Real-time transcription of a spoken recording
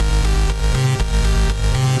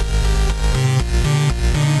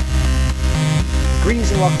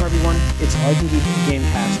welcome everyone. It's RDD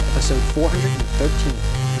Gamecast, episode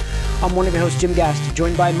 413. I'm one of your hosts, Jim Gast,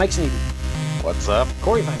 joined by Mike Sneedy. What's up?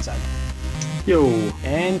 Corey Feinside. Yo.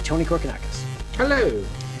 And Tony Korkanakis. Hello.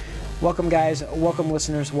 Welcome, guys. Welcome,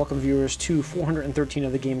 listeners. Welcome, viewers, to 413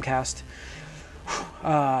 of the Gamecast.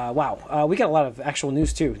 Wow. We got a lot of actual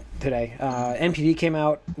news, too, today. NPD came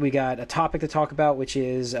out. We got a topic to talk about, which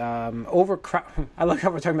is overcrowded. I love how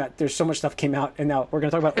we're talking about there's so much stuff came out, and now we're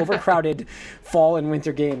going to talk about overcrowded fall and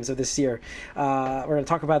winter games of this year. We're going to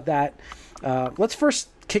talk about that. Let's first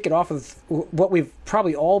kick it off with what we've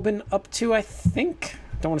probably all been up to, I think.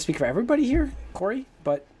 Don't want to speak for everybody here, Corey,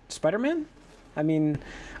 but Spider-Man? I mean,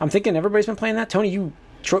 I'm thinking everybody's been playing that. Tony, you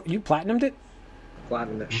platinumed it?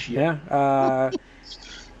 Platinum shit. Yeah.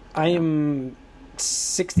 I am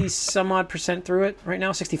 60 some odd % through it right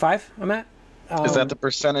now. 65 I'm at. Is that the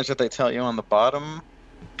percentage that they tell you on the bottom?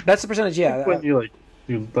 That's the percentage, yeah. When you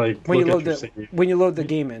when you load the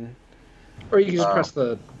game in. Or you can just press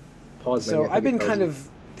the pause button. So I've been kind of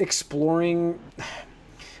exploring.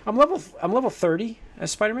 I'm level 30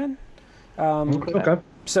 as Spider-Man. Okay.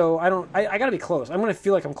 So I got to be close. I'm going to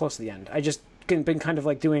feel like I'm close to the end. I just been kind of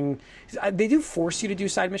like doing. They do force you to do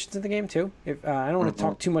side missions in the game too. I don't want to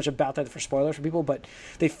talk too much about that for spoilers for people, but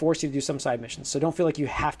they force you to do some side missions. So don't feel like you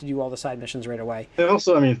have to do all the side missions right away. They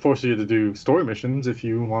also, force you to do story missions if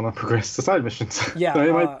you want to progress the side missions.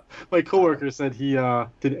 Yeah. My coworker said he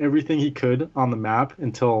did everything he could on the map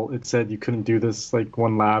until it said you couldn't do this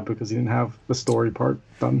one lab because he didn't have the story part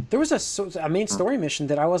done. There was a main story mission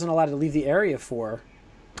that I wasn't allowed to leave the area for.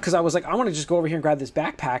 Because I was like, I want to just go over here and grab this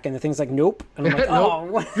backpack, and the thing's like, nope. And I'm like, oh,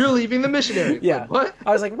 nope. You're leaving the mission area. Yeah. What?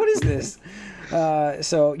 I was like, what is this? Man,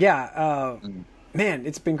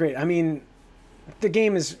 it's been great. I mean, the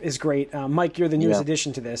game is great. Mike, you're the newest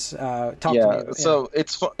addition to this. Talk to me. Yeah, so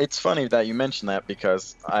it's funny that you mentioned that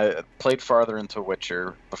because I played farther into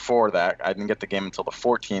Witcher before that. I didn't get the game until the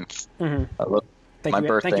 14th. Mm-hmm.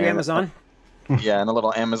 Birthday. Thank you, Amazon. Yeah, and a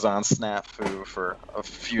little Amazon snafu for a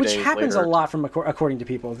few days later. Which happens a lot from according to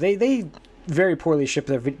people. They very poorly ship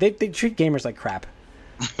their. They treat gamers like crap.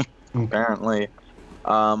 Apparently,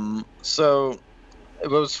 so it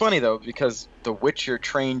was funny though because The Witcher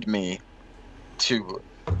trained me to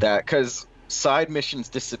that because side missions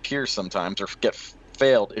disappear sometimes or get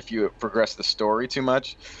failed if you progress the story too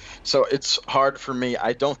much. So it's hard for me.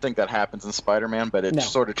 I don't think that happens in Spider-Man, but it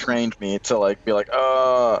sort of trained me to be like,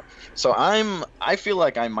 So I feel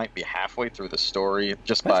like I might be halfway through the story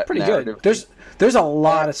just That's by pretty narrative. Good. There's a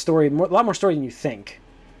lot of story, a lot more story than you think.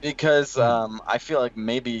 Because I feel like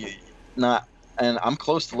maybe not, and I'm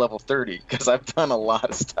close to level 30 because I've done a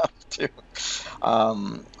lot of stuff too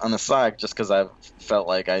on the side just because I've felt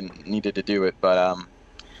like I needed to do it. But I've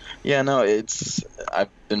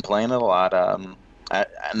been playing it a lot.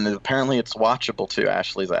 And apparently it's watchable too.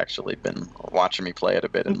 Ashley's actually been watching me play it a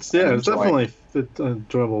bit. It's definitely an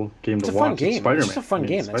enjoyable game to watch. It's a fun game. It's just a fun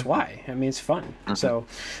game. That's why. I mean, it's fun. Mm-hmm. So,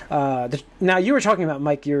 now you were talking about,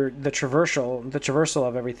 Mike, the traversal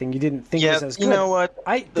of everything. You didn't think it was as good. You know what?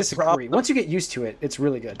 I disagree. Once you get used to it, it's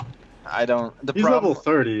really good. I don't. He's level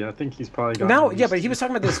 30. I think he's probably got. No, yeah, but he was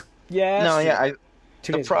talking about this. Yeah. No, yeah.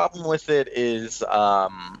 The problem with it is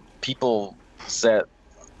people set.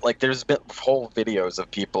 There's been whole videos of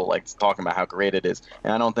people talking about how great it is,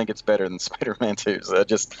 and I don't think it's better than Spider-Man 2. So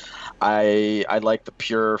I like the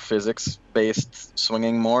pure physics-based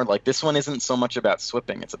swinging more. This one isn't so much about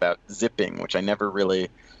swipping; it's about zipping, which I never really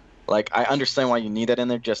I understand why you need that in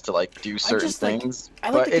there just to do certain things. I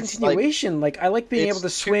like the continuation. I like being able to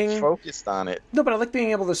swing. Too focused on it. No, but I like being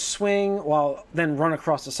able to swing while then run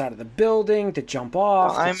across the side of the building to jump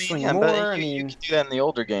off. Swing more. But you can do that in the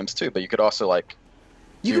older games too. But you could also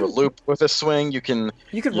do a loop with a swing. You can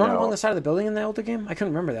run along the side of the building in the older game. I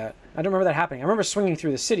couldn't remember that. I don't remember that happening. I remember swinging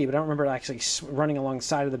through the city, but I don't remember actually running along the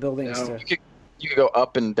side of the buildings. No. You could go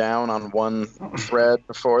up and down on one thread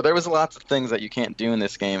before. There was lots of things that you can't do in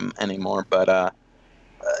this game anymore. But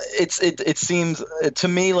it seems to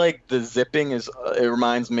me like the zipping is. It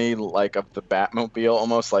reminds me of the Batmobile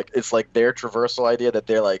almost. It's their traversal idea that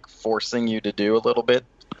they're forcing you to do a little bit.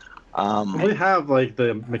 They have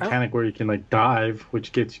the mechanic where you can dive,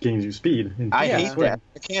 which gains you speed. I hate that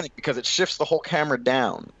mechanic because it shifts the whole camera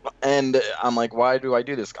down, and I'm like, why do I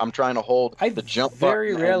do this? I'm trying to hold the jump button. I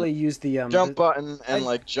very rarely use the jump button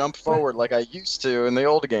and jump forward like I used to in the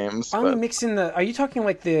old games. I'm mixing the. Are you talking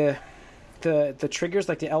the triggers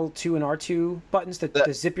like the L2 and R2 buttons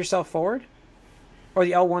that zip yourself forward? Or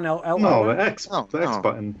the L1, L1? No, the X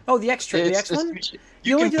button. Oh, the X trigger, the X one?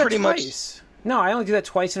 You only do that twice. No, I only do that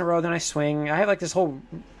twice in a row, then I swing. I have this whole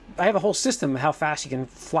I have a whole system of how fast you can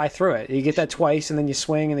fly through it. You get that twice, and then you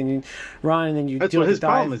swing, and then you run, and then you That's do what the his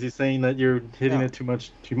problem dive. is. He's saying that you're hitting Yeah. it too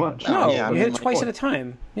much. No, Yeah, I you mean, hit it like, twice what? at a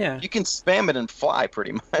time. Yeah, You can spam it and fly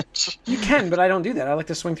pretty much. you can, but I don't do that. I like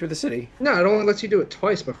to swing through the city. No, it only lets you do it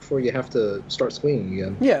twice before you have to start swinging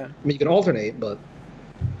again. Yeah, I mean, you can alternate, but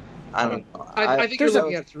I don't know. I think you're there's a-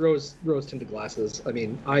 looking at through rose tinted glasses. I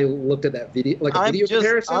mean, I looked at that video, like a I'm video just,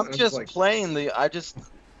 comparison. I'm and just like, playing the. I just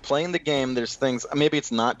playing the game. There's things. Maybe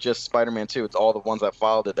it's not just Spider-Man 2. It's all the ones I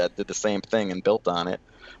followed it that did the same thing and built on it.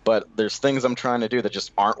 But there's things I'm trying to do that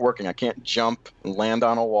just aren't working. I can't jump and land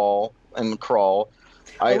on a wall and crawl.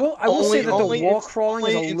 I will say that the only wall in- crawling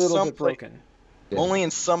is only a in little some bit pla- broken. Yeah. Only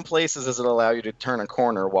in some places does it allow you to turn a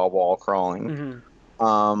corner while wall crawling.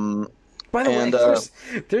 Hmm. By the And,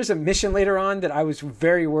 way, there's a mission later on that I was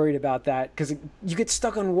very worried about that because you get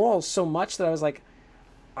stuck on walls so much that I was like,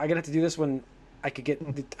 I'm gonna have to do this when I could get.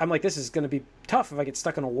 I'm like, this is gonna be tough if I get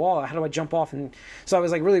stuck on a wall. How do I jump off? And so I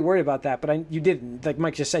was like really worried about that. But you didn't. Like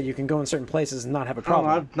Mike just said, you can go in certain places and not have a problem.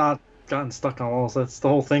 I've not gotten stuck on walls. That's the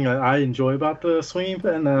whole thing that I enjoy about the swinging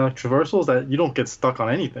and traversals, that you don't get stuck on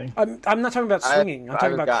anything. I'm not talking about swinging. I'm talking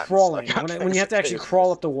I've about gotten crawling. stuck on When you have to actually things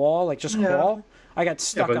crawl up the wall, like just Yeah. crawl. I got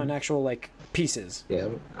stuck but- on actual like pieces. yeah,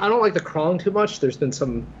 I don't like the crawling too much. There's been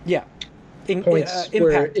some Yeah. points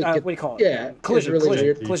where Impact. it What get- do you call it? yeah, it's Collision. really collision,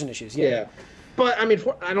 weird. collision issues. yeah. But I mean,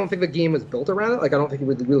 I don't think the game was built around it. Like, I don't think you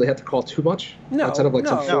really had to crawl too much. No, outside of like no.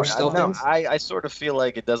 some No, forced stealth no, things. I sort of feel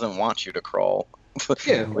like it doesn't want you to crawl.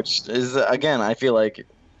 Yeah. Which is, again, I feel like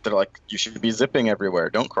they're like, you should be zipping everywhere.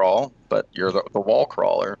 Don't crawl, but you're the wall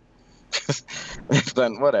crawler.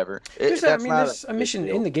 Then whatever. There's a big mission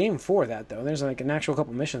deal. in the game for that though. There's like an actual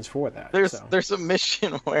couple missions for that. There's so. there's a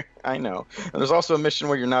mission where I know. And there's also a mission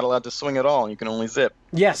where you're not allowed to swing at all and you can only zip.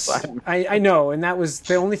 Yes, Fine. I know, and that was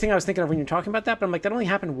the only thing I was thinking of when you're talking about that. But I'm like, that only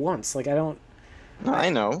happened once. Like I don't I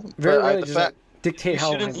know. very but rarely the just fact dictate you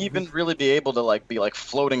how. shouldn't even really be able to be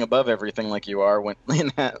floating above everything like you are when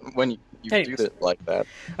when you do Anyways. it like that.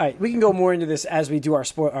 All right, we can go more into this as we do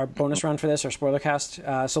our bonus round for this, our spoiler cast.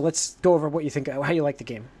 So let's go over what you think, how you like the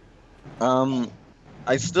game. I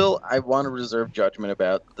want to reserve judgment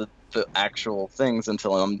about the actual things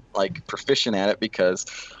until I'm proficient at it, because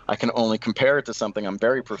I can only compare it to something I'm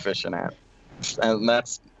very proficient at, and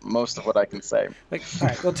that's most of what I can say. Like, all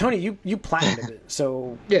right, well, Tony, you platinumed it,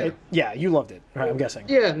 so Yeah. you loved it, right? I'm guessing.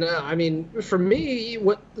 Yeah, no, I mean, for me,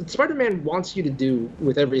 what Spider-Man wants you to do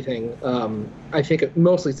with everything, I think it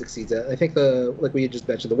mostly succeeds at. I think like we had just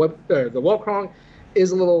mentioned, the wall crawling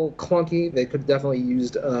is a little clunky. They could definitely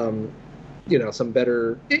used, some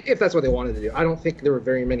better, if that's what they wanted to do. I don't think there were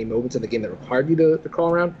very many moments in the game that required you to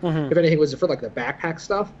crawl around. Mhm. If anything, it was for the backpack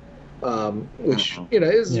stuff, which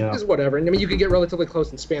Mhm. is whatever. And I mean, you can get relatively close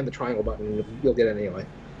and spam the triangle button, and you'll get it anyway.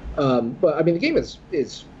 But I mean, the game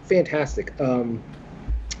is fantastic.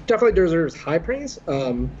 Definitely deserves high praise.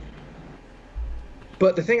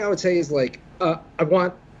 But the thing I would say is I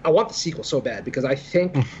want the sequel so bad, because I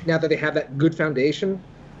think now that they have that good foundation,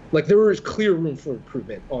 there is clear room for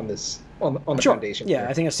improvement on this on the Sure. foundation. Yeah, here.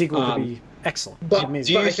 I think a sequel could be excellent. but-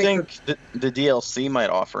 Amazing. Do you I think think the DLC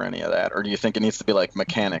might offer any of that, or do you think it needs to be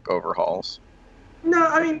mechanic overhauls? No,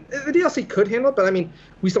 I mean the DLC could handle it, but I mean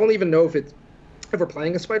we still don't even know if we're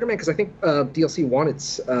playing as Spider-Man, because I think DLC 1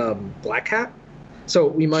 it's Black Cat, so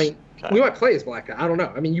we might play as Black Cat. I don't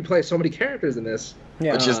know. I mean, you play so many characters in this.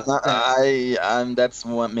 Yeah. Which is not. That's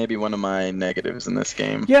maybe one of my negatives in this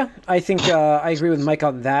game. Yeah, I think I agree with Mike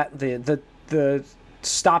on that. The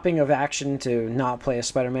stopping of action to not play as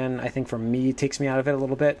Spider-Man, I think for me takes me out of it a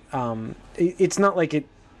little bit. It's not like it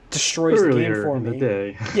destroys the game Earlier for in me. the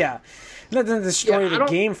day. Yeah, it doesn't destroy Yeah, I the don't-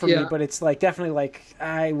 game for me, yeah. but it's definitely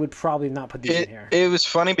I would probably not put these in here. It was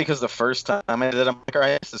funny because the first time I did it, I'm like, all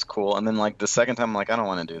right, this is cool. And then the second time, I'm like, I don't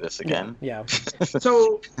want to do this again. Yeah.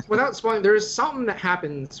 So without spoiling, there is something that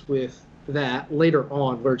happens with that later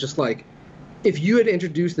on, where just if you had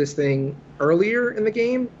introduced this thing earlier in the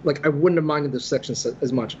game, I wouldn't have minded this section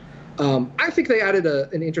as much. I think they added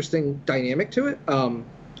an interesting dynamic to it.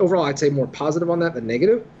 Overall, I'd say more positive on that than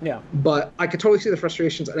negative. Yeah. But I could totally see the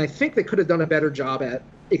frustrations, and I think they could have done a better job at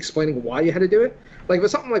explaining why you had to do it. If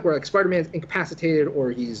it's something where Spider-Man's incapacitated,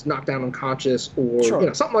 or he's knocked down unconscious, or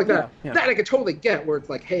Sure. something like that. Yeah. That I could totally get, where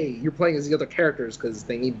it's hey, you're playing as the other characters because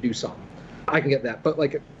they need to do something. I can get that, but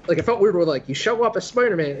it felt weird where you show up as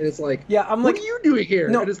Spider-Man and it's Yeah, I'm what are you doing here?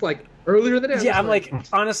 No. And it's earlier in the day. Yeah, I'm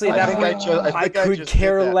honestly, at I that think point, I I think I could just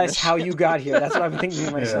care did that less mission. how you got here. That's what I'm thinking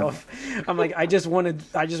to myself. I'm I just want to.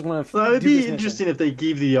 Well, it'd do be this mission. interesting if they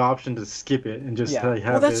gave the option to skip it and just Yeah,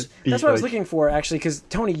 have that's it be what I was looking for actually. Because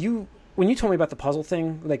Tony, when you told me about the puzzle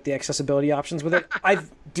thing, like the accessibility options with it, I've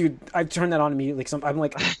turned that on immediately. Cause I'm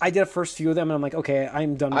like, I did a first few of them, and I'm like, okay,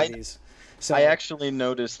 I'm done with these. So I actually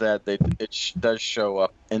noticed that it does show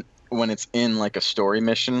up when it's in like a story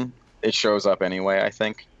mission. It shows up anyway. I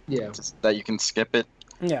think. Yeah. Just that you can skip it.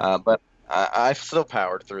 Yeah. But I've still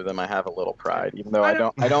powered through them. I have a little pride, even though I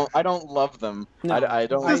don't love them. No. I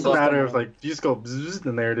don't. It's just a love matter them. of like you just go bzzz,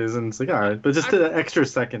 and there it is, and it's like all right. But just the extra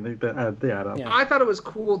second they add up. Yeah. I thought it was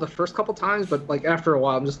cool the first couple times, but like after a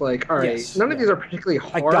while, I'm just like, all right, Yes, none of these are particularly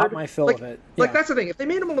I hard. got my fill like, of it. Like Yeah. that's the thing. If they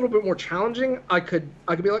made them a little bit more challenging, I could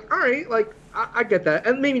be like, all right, like I get that,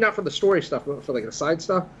 and maybe not for the story stuff, but for like the side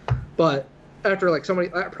stuff. But after like so many,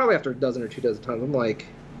 probably after a dozen or 2 dozen times, I'm like,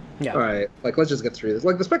 Yeah. all right, like let's just get through this.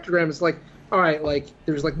 Like the spectrogram is like, all right, like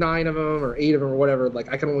there's like 9 of them or 8 of them or whatever.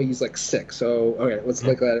 Like I can only use like 6. So okay, let's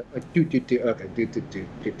look at it. Like do. Okay, do.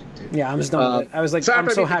 Yeah, I'm just done with it. I was like, So I'm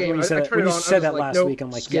after I so beat the happy game, when you I said it. turned When it you on, I said was that like, last nope, week,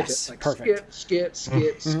 I'm like, skip yes, it. Like, perfect. Skip.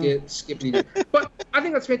 But I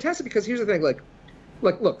think that's fantastic because here's the thing, like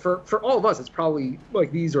look for all of us, it's probably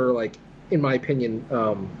like these are like, in my opinion,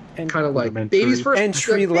 kind of like Elementary. baby's first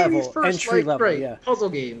Entry level, right, yeah. puzzle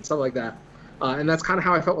game, stuff like that. And that's kind of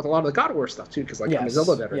how I felt with a lot of the God of War stuff too, because like I'm a Yes,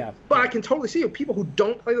 Zelda veteran. yeah. But I can totally see people who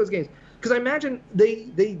don't play those games, because I imagine they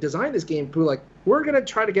designed this game to like, we're gonna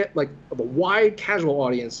try to get like the wide casual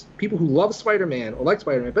audience, people who love Spider-Man or like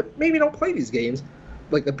Spider-Man, but maybe don't play these games,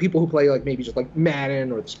 like the people who play like maybe just like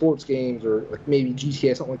Madden or the sports games or like maybe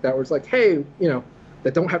GTA, something like that, where it's like, hey,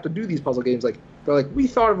 that don't have to do these puzzle games. Like they're like, we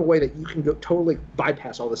thought of a way that you can go totally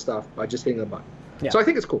bypass all this stuff by just hitting the button. Yeah. So I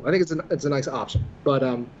think it's cool. I think it's a nice option. But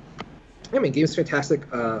I mean, game's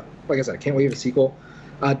fantastic. Like I said, I can't wait for the sequel.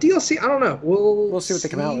 DLC, I don't know. We'll see what they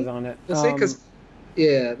come out with on it. We'll see, because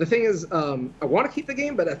the thing is, I want to keep the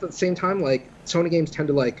game, but at the same time, like Sony games tend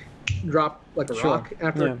to like drop like a Sure. rock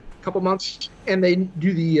after Yeah. a couple months, and they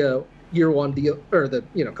do the year one deal or the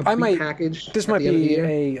complete package. This at might the end of the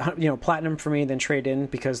be year. a platinum for me, then trade in,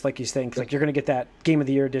 because like you think, like you're gonna get that Game of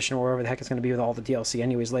the Year edition or wherever the heck it's gonna be with all the DLC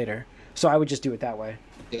anyways later. So I would just do it that way.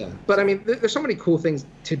 Yeah, but I mean, there's so many cool things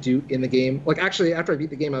to do in the game. Like actually, after I beat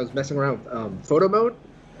the game, I was messing around with photo mode.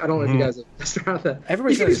 I don't know if you guys have messed around with that.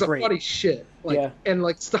 Everybody you can says do some great. funny shit, like Yeah. and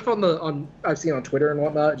like stuff on I've seen on Twitter and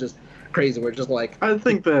whatnot, just crazy. Where it's just like, I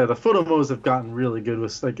think the photo modes have gotten really good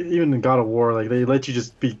with like even in God of War, like they let you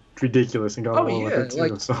just be ridiculous in God of War with it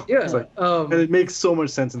too. So it's like, and it makes so much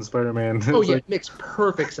sense in Spider-Man. Oh It's yeah, like, it makes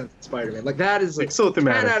perfect sense in Spider-Man. Like that is like It's so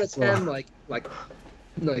thematic, 10 out of 10. so. Like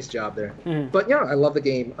nice job there. Mhm. But yeah, I love the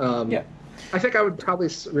game. Yeah. I think I would probably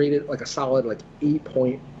rate it like a solid like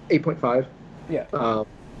 8.5. Yeah.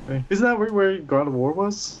 isn't that where God of War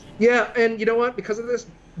was? Yeah, and you know what? Because of this,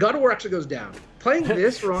 God of War actually goes down. Playing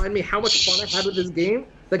this reminded me how much fun I had with this game.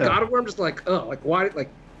 That Yeah. God of War, I'm just like, oh, like why? Like,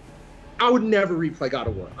 I would never replay God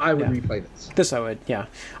of War. I would Yeah. replay this. This I would, yeah.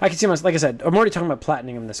 I can see myself, like I said, I'm already talking about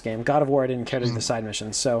platinum this game. God of War, I didn't care to do the side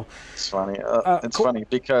missions, so It's funny. It's cool. funny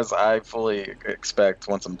because I fully expect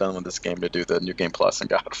once I'm done with this game to do the New Game Plus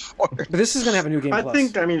and God of War. but this is gonna have a new game. I Plus.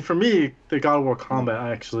 think, I mean, for me, the God of War combat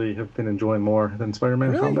I actually have been enjoying more than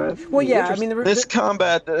Spider-Man Really? combat. Well, yeah. I mean, This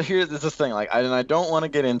combat, here's the thing. Like, I don't want to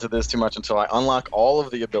get into this too much until I unlock all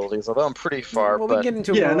of the abilities. Although I'm pretty far, well, we but can get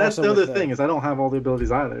into it Yeah, more and that's also the other with thing is I don't have all the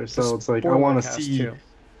abilities either. So it's like I Borderlands want to cast, see. too.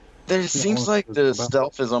 there seems like the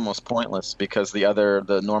stealth is almost pointless because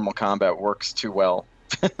the normal combat works too well.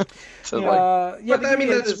 So like, yeah, But I mean,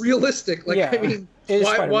 that's realistic. Like, yeah, I mean, it is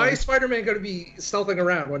why Spider-Man. is Spider-Man going to be stealthing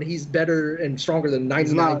around when he's better and stronger than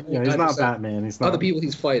He's 99.9% not. Yeah, he's not Batman. He's of not. the people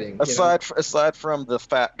he's fighting? aside from the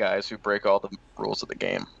fat guys who break all the rules of the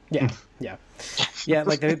game. Yeah,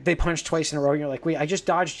 like they punch twice in a row, and you're like, wait, I just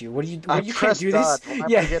dodged you. What do you? I You can't pressed do this. dodge. Why am I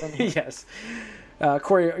Yeah, getting hit? yes.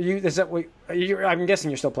 Corey, are you? Is that what? I'm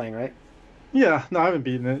guessing you're still playing, right? Yeah, no, I haven't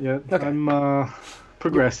beaten it yet. Okay. I'm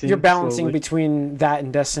progressing. You're balancing slowly. between that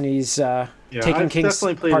and Destiny's Yeah, Taken I've King's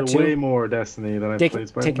definitely played Part 2. way more Destiny than I've played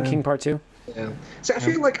Spider-Man. Taken King Part 2. Yeah. So I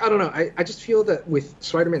feel like, I don't know, I just feel that with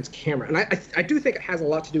Spider-Man's camera, and I do think it has a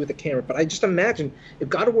lot to do with the camera, but I just imagine if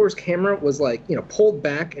God of War's camera was like, pulled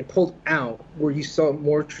back and pulled out where you saw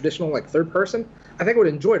more traditional like third person, I think I would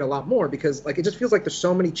enjoy it a lot more, because like it just feels like there's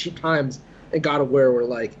so many cheap times in God of War where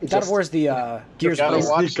like it God just, of War's the Gears of Gotta Sneak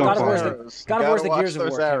War. watch up God of on War's it. the God of War's the Gotta Gears of watch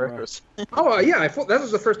War those camera. arrows. Oh yeah, that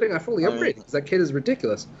was the first thing I fully upgraded, because that kid is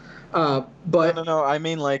ridiculous. But No. I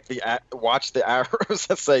mean, like watch the arrows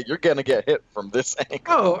that say you're gonna get hit from this angle.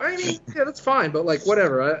 oh, I mean, yeah, that's fine, but like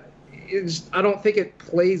whatever. I don't think it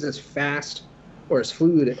plays as fast or as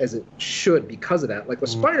fluid as it should because of that. Like with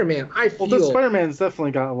Spider-Man, I feel Well, the Spider-Man's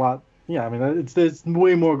definitely got a lot. Yeah, I mean, there's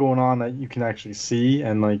way more going on that you can actually see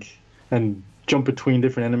and jump between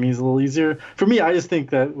different enemies a little easier. For me, I just think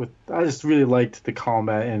that I just really liked the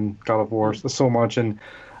combat in God of War so much, and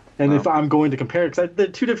if I'm going to compare, because they're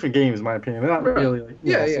two different games in my opinion, they're not really like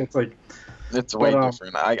so it's like. It's way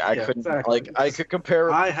different. I couldn't I could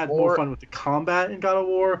compare. I had more fun with the combat in God of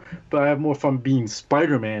War, but I have more fun being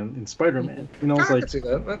Spider-Man in Spider-Man. You know, it's I like can see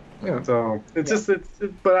that. Yeah. So it's just the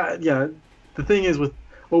thing is with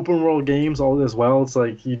open world games all as well. It's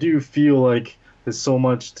like you do feel like there's so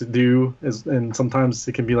much to do, and sometimes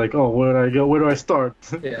it can be like, oh, where do I go? Where do I start?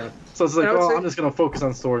 Yeah. So it's like, I'm just gonna focus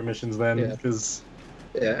on story missions then, because.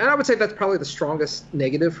 Yeah, and I would say that's probably the strongest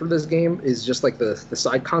negative for this game is just like the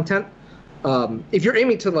side content. If you're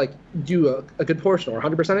aiming to like do a good portion or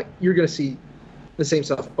 100% it, you're going to see the same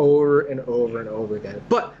stuff over and over and over again.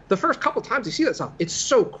 But the first couple times you see that stuff, it's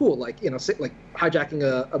so cool. Like, like hijacking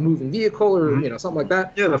a moving vehicle or, something like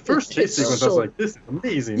that. Yeah, the first chase sequence, I was like, this is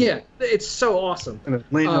amazing. Yeah, it's so awesome. And then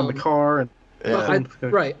landing on the car.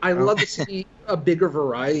 I love to see a bigger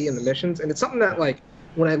variety in the missions. And it's something that, like,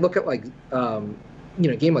 when I look at, like, a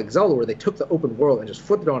game like Zelda where they took the open world and just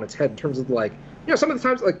flipped it on its head in terms of, like, some of the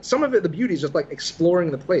times, like, some of it, the beauty is just, like,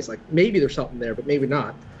 exploring the place. Like, maybe there's something there, but maybe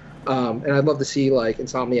not. And I'd love to see, like,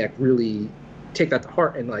 Insomniac really take that to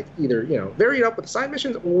heart and, like, either, vary it up with the side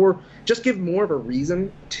missions or just give more of a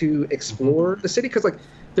reason to explore the city. Because, like,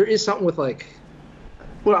 there is something with, like...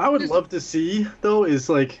 What I would love to see, though, is,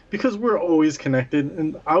 like, because we're always connected,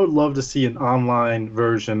 and I would love to see an online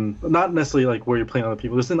version, not necessarily, like, where you're playing other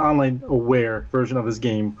people, just an online-aware version of this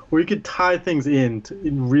game, where you could tie things in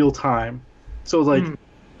real time. So, like,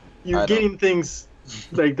 you're getting things,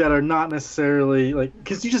 like, that are not necessarily, like,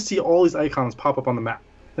 because you just see all these icons pop up on the map.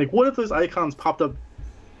 Like, what if those icons popped up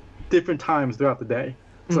different times throughout the day?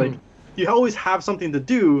 It's like, you always have something to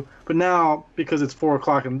do, but now, because it's 4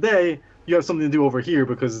 o'clock in the day, you have something to do over here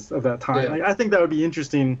because of that time. Yeah. Like, I think that would be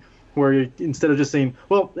interesting, where instead of just saying,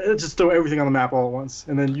 well, just throw everything on the map all at once,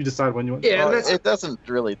 and then you decide when you want. Yeah, it doesn't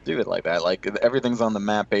really do it like that. Like, everything's on the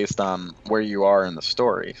map based on where you are in the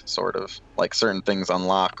story, sort of. Like, certain things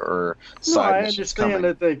unlock or side missions coming. I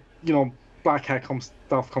understand that, Black Hat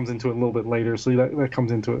stuff comes into it a little bit later, so that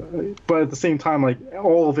comes into it. But at the same time, like,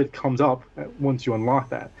 all of it comes up once you unlock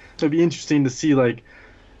that. So it'd be interesting to see, like,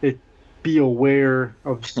 it be aware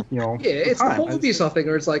of, Yeah, it's the whole be something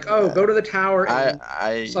where it's like, go to the tower,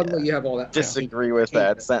 and suddenly you have all that. Disagree with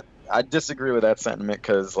that. I disagree with that sentiment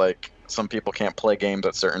because, like, some people can't play games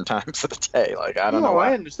at certain times of the day. Like, I don't know.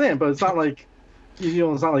 I understand, but it's not like,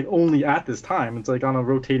 it's not like only at this time. It's like on a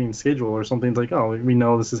rotating schedule or something. It's like, oh, we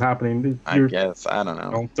know this is happening. I guess, I don't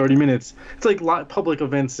know. 30 minutes. It's like public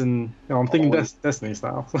events, and I'm thinking Destiny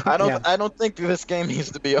style. I don't think this game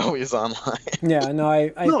needs to be always online. Yeah, no,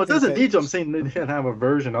 I no, it doesn't need to. I'm saying they can have a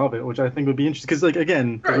version of it, which I think would be interesting. Because, like,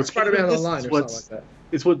 again, Spider-Man Online or something like that.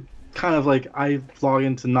 It's what kind of like I log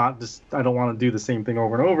into I don't want to do the same thing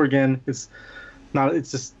over and over again. It's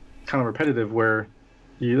just kind of repetitive where.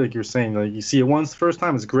 Like you're saying, like, you see it once, the first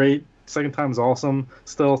time is great, second time is awesome,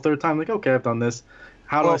 still third time, like, okay, I've done this.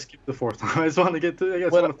 How do I skip the fourth time? I just want to get to.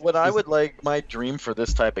 I would like, my dream for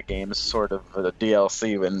this type of game is sort of a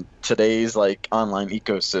DLC in today's, like, online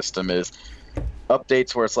ecosystem is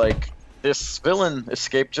updates where it's like, this villain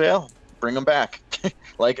escaped jail, bring him back.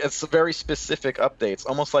 Like, it's very specific updates,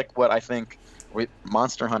 almost like what I think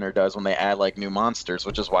Monster Hunter does when they add, like, new monsters,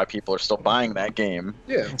 which is why people are still buying that game.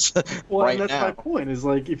 Yeah. Well, and that's my point, is,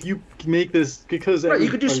 like, if you make this, because you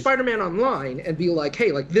could do Spider-Man Online and be like,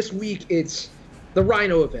 hey, like, this week it's the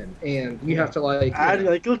Rhino event, and you have to, like,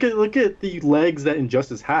 look at the legs that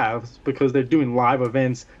Injustice has, because they're doing live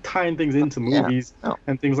events, tying things into movies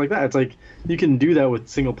and things like that. It's like, you can do that with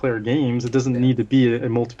single player games. It doesn't need to be a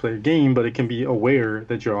multiplayer game, but it can be aware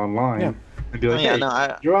that you're online. Yeah. And be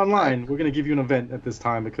like, you're online. We're going to give you an event at this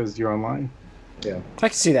time because you're online. Yeah. I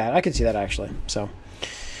can see that. Actually. So,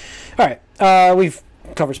 all right. We've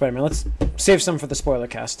covered Spider-Man. Let's save some for the spoiler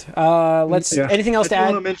cast. Anything else to add?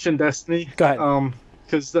 I want to mention Destiny. Go ahead.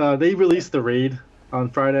 Because they released the raid on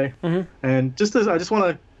Friday. Mm-hmm. And I just want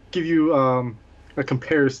to give you a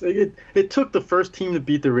comparison. It took the first team to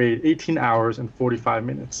beat the raid 18 hours and 45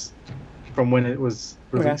 minutes from when it was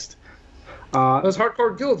released. Those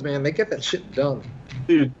hardcore guilds, man, they get that shit done.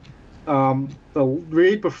 Dude, the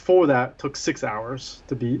raid before that took 6 hours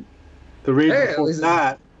to beat. The raid before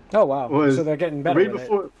that. Oh wow! So they're getting better.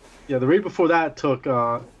 The raid before that took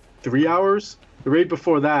 3 hours. The raid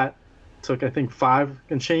before that took, I think, 5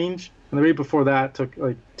 and change, and the raid before that took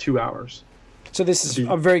like 2 hours. So this is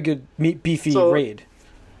a very good beefy raid.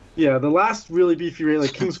 Yeah, the last really beefy raid,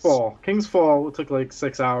 like King's Fall. King's Fall took like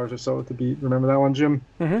 6 hours or so to beat. Remember that one, Jim?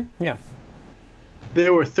 Mm-hmm. Yeah.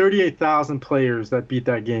 There were 38,000 players that beat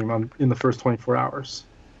that game in the first 24 hours.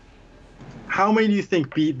 How many do you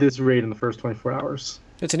think beat this raid in the first 24 hours?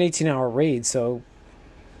 It's an 18-hour raid, so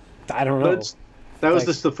I don't know. That was Like-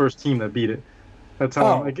 just the first team that beat it. That's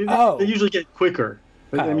how. Oh. They usually get quicker.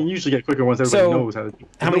 I Oh. mean, usually get quicker once everybody So, knows how to do it.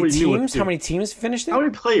 How many Nobody knew what to teams? do. How many teams finished it? How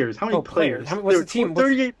many players? How many Oh, players. players? What's the There team? were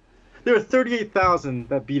 38. There were 38,000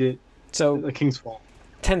 that beat it. So The King's Fall.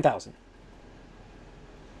 10,000.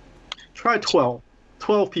 Try 12.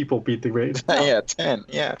 12 people beat the raid. Yeah, 10.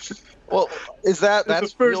 Yeah. Well, that's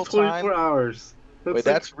That's the real first 24 time? hours. Wait,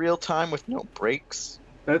 that's real time with no breaks?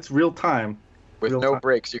 That's real time. With Real no time.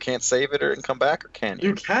 breaks. You can't save it and come back, or can you?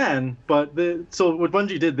 You can, but so what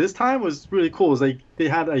Bungie did this time was really cool. Is they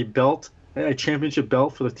had a belt, a championship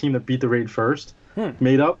belt for the team that beat the raid first,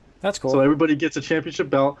 made up. That's cool. So everybody gets a championship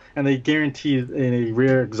belt, and they guaranteed a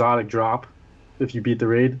rare exotic drop if you beat the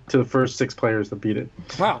raid to the first 6 players that beat it.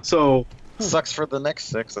 Wow. So Sucks for the next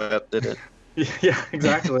 6 that did it. yeah,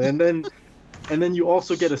 exactly. and then you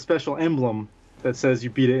also get a special emblem that says you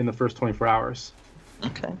beat it in the first 24 hours.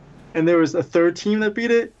 Okay. And there was a third team that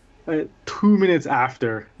beat it 2 minutes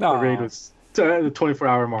after the Aw. raid was the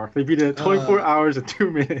 24-hour mark. They beat it at 24 hours and 2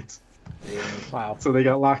 minutes. Wow. So they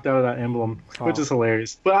got locked out of that emblem, which Wow. is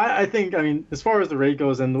hilarious. But I think, I mean, as far as the raid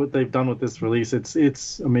goes and what they've done with this release,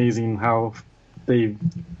 it's amazing how they've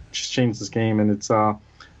just changed this game, and it's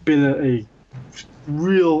been a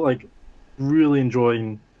real, like, really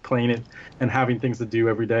enjoying playing it and having things to do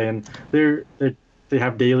every day. And they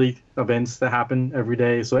have daily events that happen every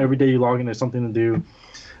day. So every day you log in, there's something to do,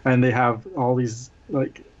 and they have all these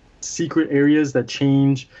like secret areas that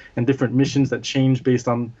change and different missions that change based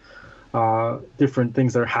on different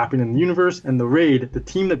things that are happening in the universe. And the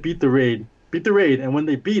team that beat the raid, and when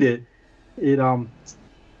they beat it, it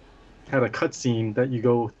had a cutscene that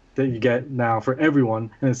you get now for everyone,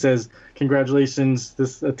 and it says, "Congratulations,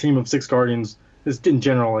 a team of 6 Guardians is in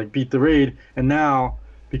general like beat the raid, and now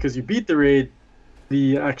because you beat the raid,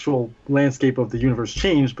 the actual landscape of the universe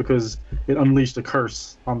changed because it unleashed a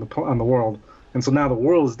curse on the world, and so now the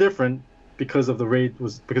world is different because the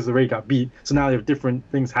raid got beat. So now they have different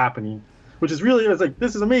things happening, which is really, it's like,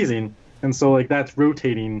 this is amazing. And so like that's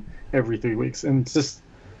rotating every 3 weeks, and it's just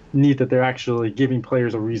neat that they're actually giving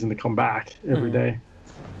players a reason to come back every day.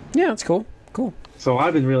 Yeah, that's cool. Cool. So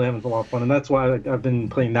I've been really having a lot of fun, and that's why I've been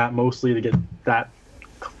playing that mostly to get that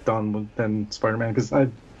done than Spider-Man, because I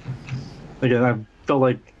felt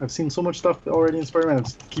like I've seen so much stuff already in Spider-Man. I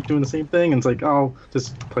just keep doing the same thing, and it's like, I'll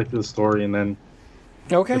just play through the story and then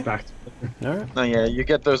Okay. get back to it. All right. No, yeah, you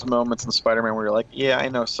get those moments in Spider-Man where you're like, yeah, I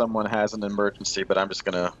know someone has an emergency, but I'm just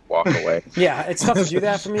gonna walk away. Yeah, it's tough to do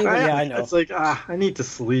that for me, but yeah, I know. It's like, I need to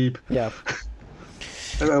sleep. Yeah.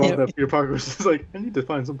 And I love that Peter Parker was just like, I need to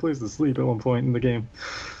find some place to sleep at one point in the game.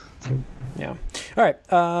 Yeah. All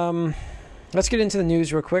right. Let's get into the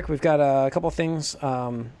news real quick. We've got a couple of things.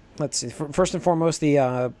 Let's see. First and foremost, the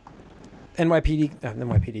NYPD.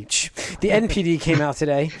 The NPD came out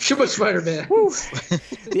today. Too much Spider-Man.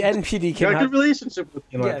 The NPD came Got a out. good relationship with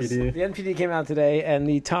the Yes, NYPD. the NPD came out today, and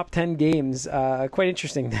the top 10 games. Quite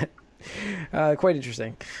interesting. Quite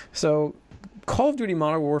interesting. So, Call of Duty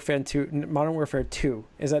Modern Warfare 2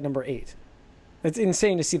 is at number 8. It's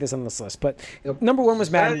insane to see this on this list, but Yep. number 1 was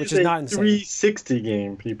Madden, That which is a not insane. 360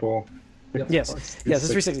 game, people. Yep. Yes, it's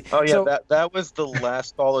 360. Oh yeah, So- that was the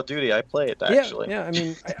last Call of Duty I played actually. Yeah, I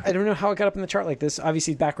mean, I don't know how it got up in the chart like this.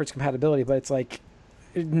 Obviously, backwards compatibility, but it's like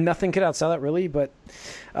nothing could outsell that really. But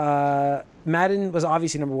Madden was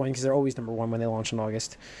obviously number 1 because they're always number 1 when they launch in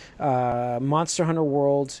August. Monster Hunter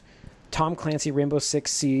World, Tom Clancy Rainbow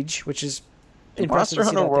Six Siege, which is impressive Monster to see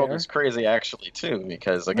Hunter that World there. is crazy actually too,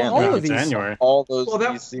 because again, Well, all Yeah, of these- January. all those Well,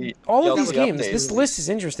 that- DC All of DLC these games. updates. This list is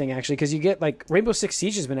interesting actually because you get like Rainbow Six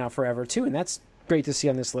Siege has been out forever too, and that's great to see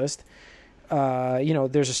on this list.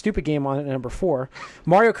 There's a stupid game on it at number 4.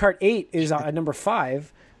 Mario Kart 8 is at number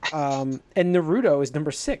 5, and Naruto is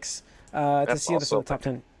number 6. To That's see this in also the top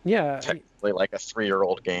 10. Yeah, technically like a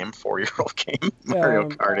 3-year-old game, 4-year-old game, Mario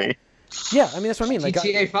Kart 8. yeah. I mean that's what I mean. Like,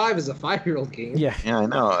 GTA 5 is a 5-year-old game. yeah, Yeah, I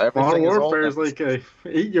know. Everything Modern is Warfare old. is like a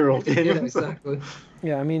 8-year-old game. Yeah, so- exactly.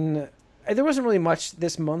 yeah. I mean, there wasn't really much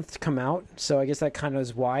this month to come out, so I guess that kind of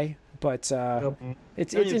is why. But it's I mean,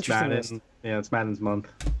 interesting. Madden. list. Yeah, it's Madden's month.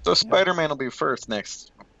 So Spider-Man will be first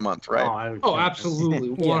next month, right? Oh, absolutely.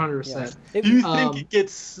 Yeah, 100%. yeah. Do you think Um, it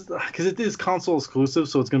gets, because it is console exclusive,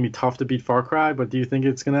 so it's going to be tough to beat Far Cry, but do you think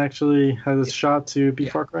it's going to actually have a shot to beat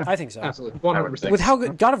Yeah. Far Cry? I think so. Absolutely. I would 100%. think With how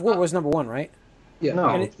good God of War was number 1, right? Yeah. No,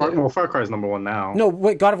 And Far Cry is number 1 now. No,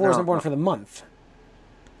 wait, God of War is No, number 1 no. for the month.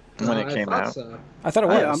 when it came thought out. So. I thought it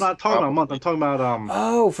was. I'm not talking about a month. I'm talking about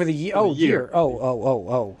Oh, for the year. Oh, year. year.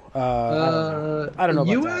 Oh. I don't know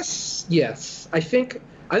about US, yes. I think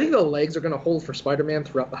the legs are going to hold for Spider-Man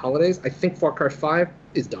throughout the holidays. I think Far Cry 5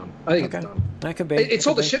 is done. I think it's done. That could be. It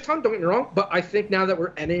sold a shit ton, don't get me wrong, but I think now that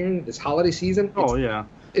we're entering this holiday season,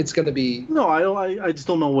 it's going to be... No, I just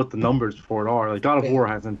don't know what the numbers for it are. Like, God of War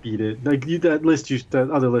hasn't beat it. Like, that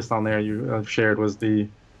other list on there you shared was the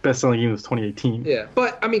best-selling game of 2018. Yeah,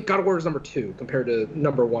 but, I mean, God of War is number 2 compared to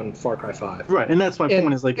number 1 Far Cry 5. Right, and that's my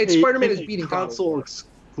point is, like, Spider-Man is beating console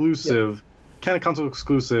exclusive, kind of console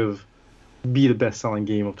exclusive, be the best-selling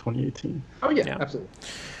game of 2018. Oh, yeah. Absolutely.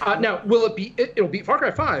 Now, will it be... It'll beat Far Cry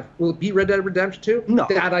 5. Will it beat Red Dead Redemption 2? No.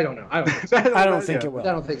 That I don't know. I don't think it will. I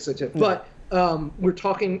don't think so, too. No. But we're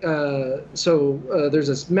talking... there's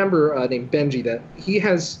this member named Benji that he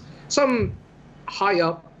has some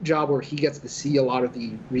high-up job where he gets to see a lot of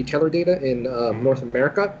the retailer data in North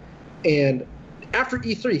America. And after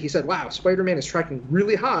E3, he said, wow, Spider-Man is tracking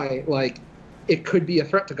really high. Like, it could be a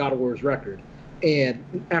threat to God of War's record.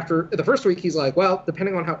 And after the first week, he's like, well,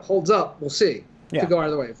 depending on how it holds up, we'll see. Yeah. Could go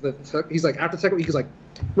either way. He's like, after the second week, he's like,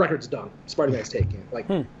 record's done. Spider-Man's taking it. Like,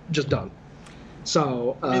 just done.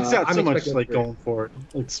 So, it's got so much, like, going for it.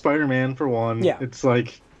 It's Spider-Man, for one. Yeah. It's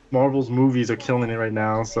like... Marvel's movies are killing it right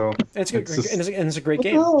now, so it's a great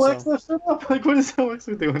game. Oh, Alexa, shut up! Like, what is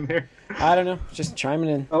Alexa doing there? I don't know. Just chiming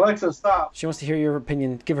in. Alexa, stop. She wants to hear your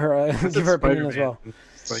opinion. Give her opinion as well.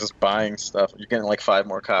 It's just buying stuff. You're getting like 5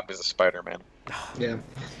 more copies of Spider-Man. Yeah.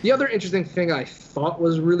 The other interesting thing I thought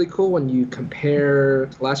was really cool when you compare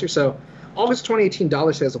to last year. So, August 2018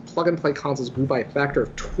 dollar sales of plug-and-play consoles grew by a factor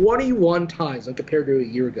of 21 times when compared to a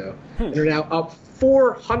year ago, and are now up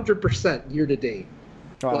 400% year to date.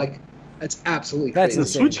 Wow. Like, that's absolutely That's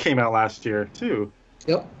crazy. The Switch came out last year too.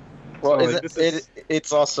 Yep. Well,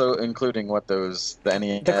 it's also including what the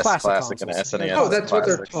NES Classic and SNES. Oh, that's what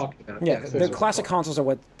they're Classics. talking about. Yeah, the classic consoles are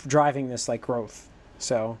what driving this like growth.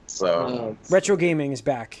 So So retro gaming is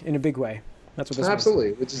back in a big way. That's what this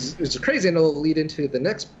absolutely, which is crazy, and it'll lead into the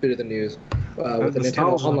next bit of the news with the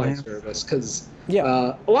Nintendo Online service, because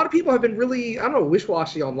a lot of people have been really, I don't know,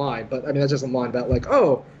 wish-washy online, but I mean that's just online about like,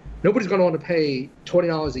 oh, nobody's going to want to pay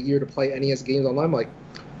 $20 a year to play NES games online. I'm like,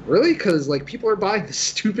 really? Because like people are buying this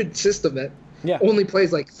stupid system that only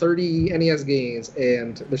plays like 30 NES games,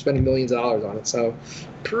 and they're spending millions of dollars on it. So,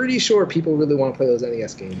 pretty sure people really want to play those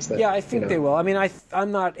NES games. I think they will. I mean,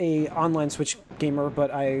 I'm not a online Switch gamer,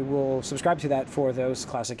 but I will subscribe to that for those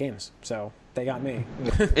classic games. So they got me.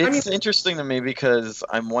 It's interesting to me because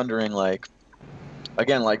I'm wondering, like,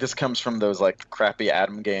 again, like this comes from those like crappy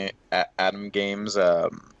Atom Games,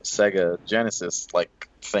 Sega Genesis like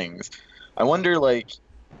things. I wonder, like,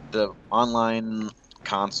 the online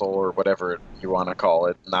console or whatever you want to call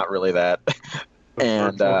it, not really that,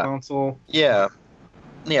 and console. Yeah,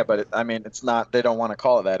 but I mean, it's not. They don't want to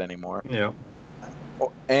call it that anymore. Yeah.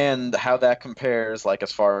 And how that compares, like,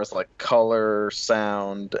 as far as like color,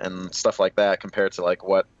 sound, and stuff like that, compared to like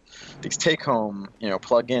what these take-home,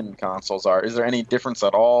 plug-in consoles are. Is there any difference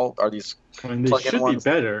at all? Are these they should ones be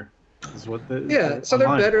better? Is what so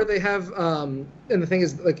they're better. They have, and the thing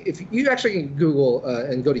is, like, if you actually can Google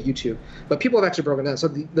and go to YouTube, but people have actually broken down. So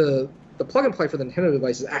the plug-and-play for the Nintendo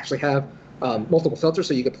devices actually have multiple filters,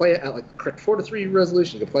 so you can play it at like correct 4:3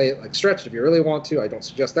 resolution. You can play it like stretched if you really want to. I don't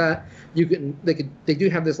suggest that. They do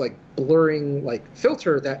have this like blurring like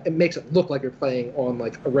filter that it makes it look like you're playing on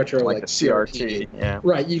like a retro like a CRT. Yeah.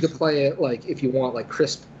 Right. You could play it like if you want like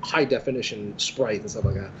crisp, high definition sprites and stuff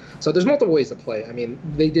like that. So there's multiple ways to play. I mean,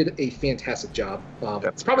 they did a fantastic job.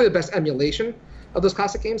 It's probably the best emulation of those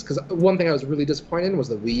classic games, because one thing I was really disappointed in was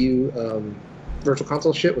the Wii U Virtual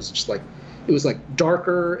Console shit was just like, it was like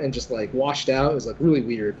darker and just like washed out. It was like really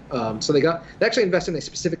weird. So they actually invested in a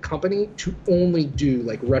specific company to only do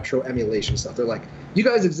like retro emulation stuff. They're like, you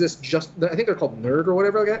guys exist I think they're called Nerd or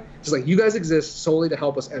whatever like that. It's like, you guys exist solely to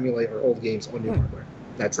help us emulate our old games on new hardware.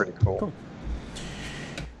 That's pretty cool.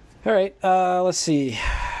 All right, let's see.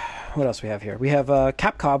 What else we have here? We have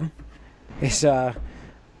Capcom.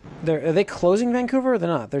 Are they closing Vancouver or they're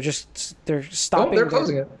not? They're stopping. No, they're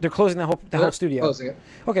closing it. They're closing the whole studio. Closing it.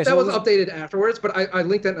 Okay, that was updated afterwards, but I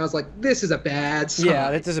linked it and I was like, this is a bad sign.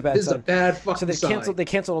 Yeah, this is a bad sign. This is a bad fucking sign. So they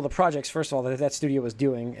canceled all the projects, first of all, that studio was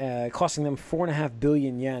doing, costing them 4.5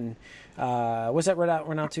 billion yen. What's that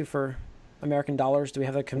run out to for American dollars? Do we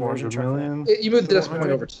have a conversion chart for that? You moved the decimal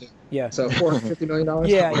point over to. Yeah. So $450 million?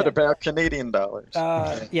 Yeah. What about Canadian dollars?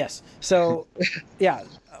 Yes. So, yeah.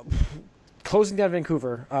 Closing down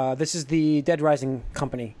Vancouver. This is the Dead Rising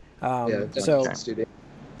company. So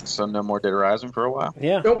no more Dead Rising for a while?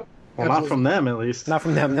 Yeah. Nope. Well, not from them, at least. Not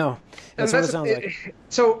from them, no. That's what it sounds like.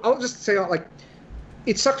 So I'll just say, like,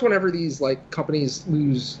 it sucks whenever these like companies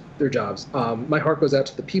lose their jobs. My heart goes out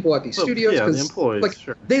to the people at these studios the employees, like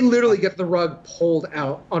sure. they literally get the rug pulled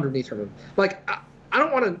out underneath from them. Like I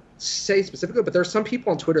don't want to say specifically, but there's some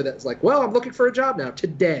people on Twitter that's like, "Well, I'm looking for a job now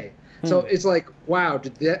today." So it's like, wow,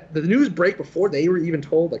 did the news break before they were even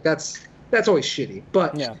told? Like that's always shitty.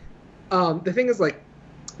 But the thing is, like,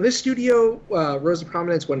 this studio rose to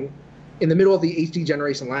prominence when, in the middle of the HD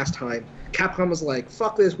generation last time, Capcom was like,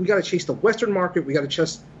 fuck this, we got to chase the Western market, we got to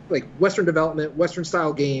just, like, Western development, Western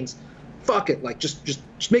style games, fuck it, like,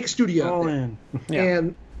 just make a studio out there.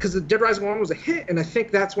 And because the Dead Rising 1 was a hit, and I think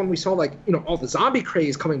that's when we saw, like, you know, all the zombie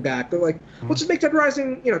craze coming back. They're like, let's just make Dead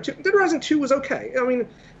Rising, you know, Dead Rising 2 was okay. I mean,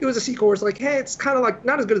 it was a sequel where it's like, hey, it's kind of like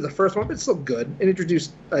not as good as the first one, but it's still good. And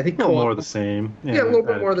introduced, I think, a little more of the same. Yeah, a little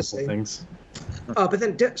bit more of the same. Things. But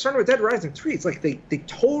then starting with Dead Rising 3, it's like they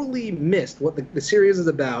totally missed what the series is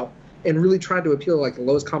about and really tried to appeal to, like, the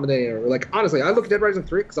lowest common denominator. Like, honestly, I look at Dead Rising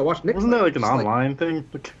 3 because I watched Nick. Wasn't there like an online thing,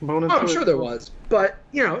 the component? Oh, I'm sure there was. But,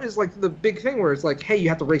 you know, it's like the big thing where it's like, hey, you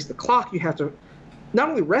have to race the clock. You have to not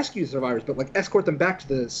only rescue survivors, but, like, escort them back to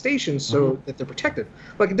the station so that they're protected.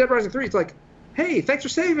 Like in Dead Rising 3, it's like, hey, thanks for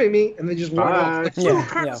saving me. And they just walk off. Like,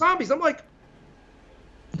 crap, zombies. I'm like,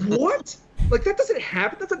 what? Like, that doesn't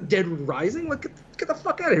happen. That's a Dead Rising. Like, get the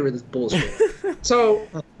fuck out of here with this bullshit. So,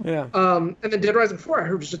 and then Dead Rising 4, I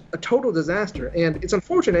heard, was just a total disaster. And it's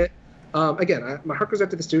unfortunate. Again, my heart goes out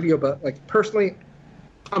to the studio, but, like, personally,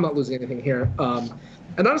 I'm not losing anything here.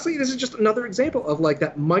 And honestly, this is just another example of, like,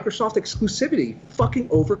 that Microsoft exclusivity fucking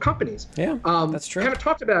over companies. Yeah, that's true. I haven't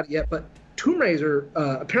talked about it yet, but Tomb Raider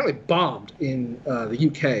apparently bombed in the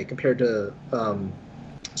UK compared to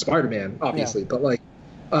Spider-Man, obviously. But, like,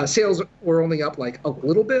 sales were only up, like, a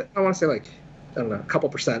little bit. I want to say, like, I don't know, a couple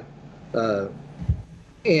percent.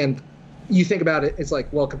 And you think about it, it's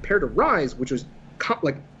like, well, compared to Rise, which was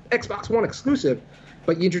like Xbox One exclusive,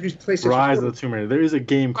 but you introduced PlayStation Rise 4. of the Tomb Raider. There is a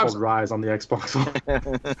game called Rise on the Xbox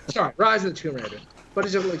One. Sorry, Rise of the Tomb Raider. But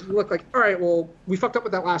it's just like, you look like, all right, well, we fucked up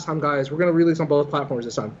with that last time, guys. We're going to release on both platforms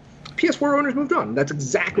this time. PS4 owners moved on. That's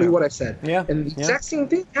exactly what I said. Yeah. And the exact same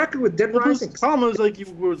thing happened with Dead Rising. The problem was, like, you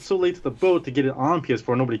were so late to the boat to get it on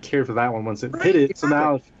PS4. Nobody cared for that one once it hit it. Exactly. So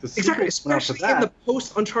now the sequel especially in the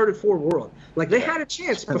post Uncharted 4 world. Like, they had a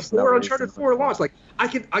chance before Uncharted 4 launched. Like, I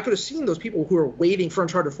could have seen those people who are waiting for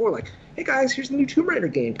Uncharted 4. Like, hey guys, here's the new Tomb Raider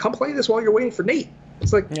game. Come play this while you're waiting for Nate.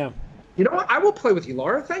 It's like, you know what? I will play with you,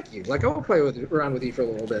 Laura. Thank you. Like, I will play around with you for a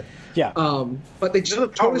little bit. Yeah. But they just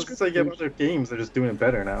totally screwed. Like, other games, they're just doing it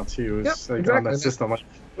better now too. It's like exactly. on that system. Like,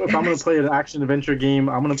 if I'm going to play an action adventure game,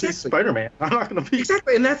 I'm going to play Spider-Man. I'm not going to be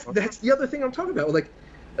exactly. And that's the other thing I'm talking about. Like,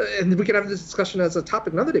 and we could have this discussion as a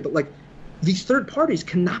topic another day. But, like, these third parties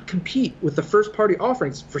cannot compete with the first party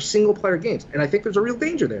offerings for single player games, and I think there's a real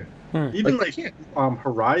danger there. Even like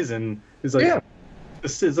Horizon is like.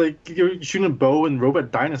 It's like you're shooting a bow and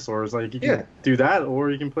robot dinosaurs. Like, you can do that, or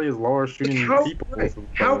you can play as Laura shooting people. Right.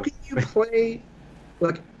 How can you play,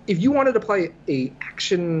 like, if you wanted to play a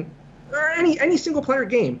action or any single player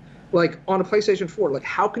game, like, on a PlayStation 4, like,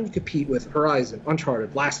 how can you compete with Horizon,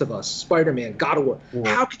 Uncharted, Last of Us, Spider-Man, God of War?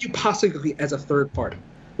 How could you possibly compete as a third party?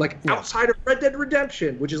 Like, outside of Red Dead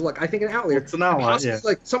Redemption, which is, like, I think an outlier. It's an outlier,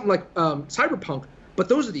 like something like Cyberpunk, but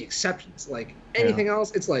those are the exceptions. Like, anything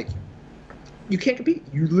else, it's like, you can't compete.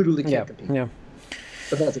 You literally can't compete. Yeah.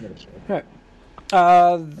 But that's another story.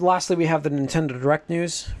 All right. Lastly, we have the Nintendo Direct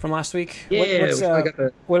news from last week. Yeah,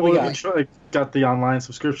 what do we got? Got the online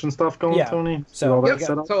subscription stuff going, Tony? So,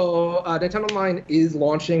 Nintendo Online is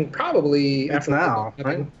launching probably... It's now,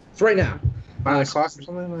 right? It's right now. 9 o'clock or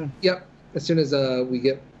something? Yep. As soon as we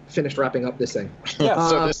get finished wrapping up this thing. Yeah.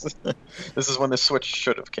 So this is when the Switch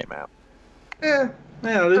should have came out. Yeah.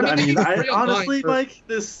 Yeah, I mean, honestly, Mike,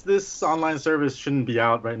 this online service shouldn't be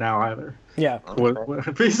out right now either. Yeah.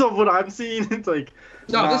 Based on what I'm seeing, it's like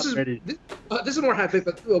this is more happening.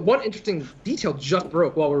 But one interesting detail just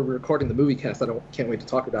broke while we were recording the movie cast. Can't wait to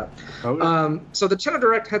talk about. So the Nintendo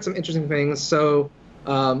Direct had some interesting things. So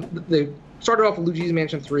they started off with Luigi's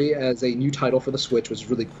Mansion 3 as a new title for the Switch, which was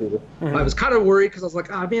really cool. I was kind of worried because I was like,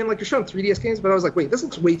 man, like, you're showing 3DS games, but I was like, wait, this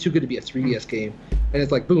looks way too good to be a 3DS game. And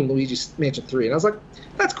it's like, boom, Luigi's Mansion 3. And I was like,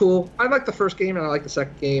 that's cool. I like the first game and I like the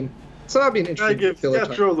second game. So that'd be an interesting filler.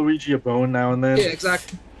 Throw Luigi a bone now and then. Yeah,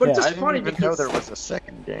 exactly. But it's just I funny didn't even know there was a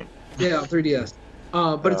second game. Yeah, on 3DS.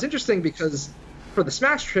 But it's interesting because for the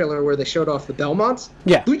Smash trailer where they showed off the Belmonts,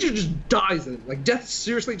 Luigi just dies in it. Like, death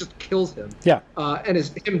seriously just kills him. Yeah. And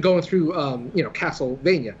is him going through,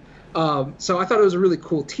 Castlevania. So I thought it was a really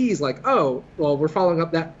cool tease, like, oh, well, we're following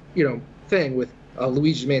up that, thing with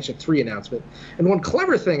Luigi's Mansion 3 announcement. And one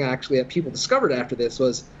clever thing, actually, that people discovered after this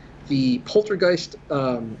was the Poltergeist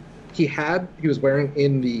he was wearing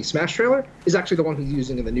in the Smash trailer is actually the one he's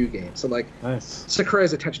using in the new game. So like, Nice.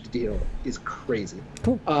 Sakurai's attention to detail is crazy.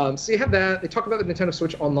 Cool. So you have that. They talk about the Nintendo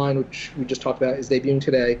Switch Online, which we just talked about, is debuting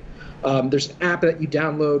today. There's an app that you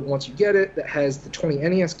download once you get it that has the 20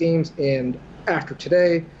 NES games, and after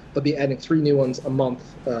today, they'll be adding 3 new ones a month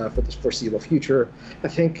for the foreseeable future. I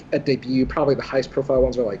think at debut, probably the highest profile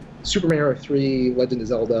ones are like Super Mario 3, Legend of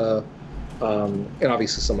Zelda, and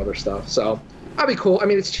obviously some other stuff. So that'd be cool. I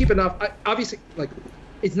mean, it's cheap enough. Obviously, like,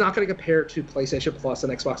 it's not going to compare to PlayStation Plus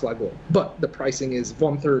and Xbox Live Gold, but the pricing is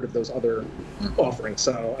 1/3 of those other offerings.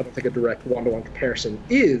 So I don't think a direct one-to-one comparison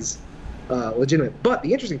is legitimate. But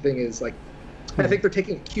the interesting thing is, like, I think they're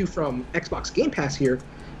taking a cue from Xbox Game Pass here,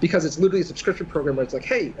 because it's literally a subscription program where it's like,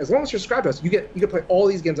 hey, as long as you're subscribed to us, you get to play all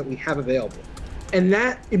these games that we have available. And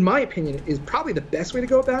that, in my opinion, is probably the best way to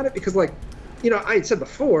go about it, because, like, you know, I had said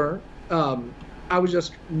before, I was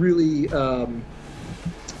just really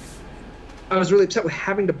upset with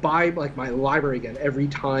having to buy like my library again every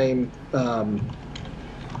time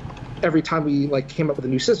we like came up with a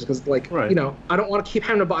new system, because like you know, I don't want to keep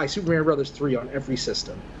having to buy Super Mario Brothers 3 on every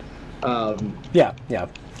system. Yeah.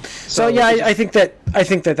 So yeah, I think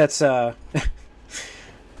that's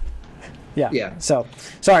yeah. So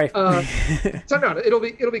sorry. So no, it'll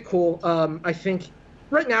be cool. I think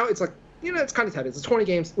right now it's like, you know, it's kind of tight. It's 20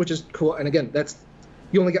 games, which is cool. And again,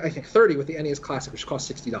 you only get, I think, 30 with the NES Classic, which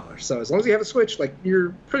costs $60. So as long as you have a Switch, like, you're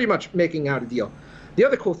pretty much making out a deal. The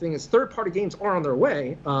other cool thing is third-party games are on their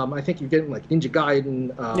way. I think you're getting like Ninja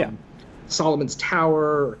Gaiden, Solomon's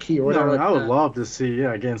Tower, or Key, or whatever. I would love to see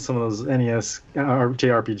getting some of those NES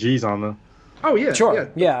JRPGs on the. Oh yeah,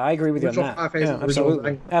 sure. Yeah, I agree with you on that. Yeah,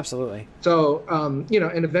 absolutely. So you know,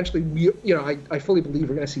 and eventually I fully believe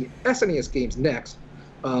we're going to see SNES games next.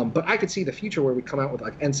 But I could see the future where we come out with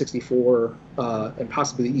like N64 and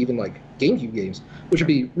possibly even like GameCube games, which would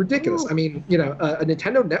be ridiculous. I mean, you know, a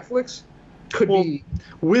Nintendo Netflix could be,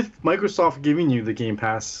 with Microsoft giving you the Game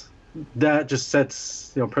Pass. That just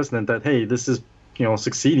sets, you know, precedent that, hey, this is, you know,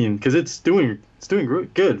 succeeding, because it's doing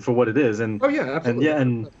good for what it is. And absolutely.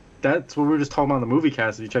 And that's what we were just talking about in the movie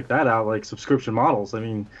cast. If you check that out, like subscription models, I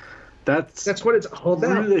mean, that's what it's all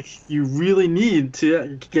about. You really need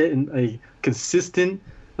to get a consistent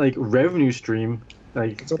like revenue stream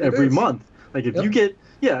like every month. Like if you get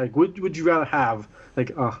like, would you rather have like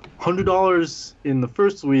 $100 in the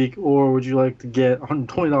first week, or would you like to get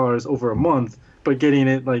 $120 over a month, but getting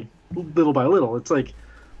it like little by little? It's like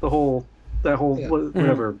that whole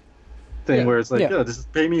whatever thing where it's like,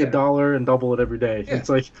 just pay me $1 and double it every day. It's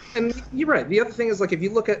like, and you're right. The other thing is, like, if you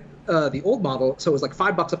look at the old model, so it was like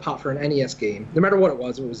 $5 a pop for an NES game, no matter what it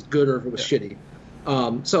was good or if it was shitty.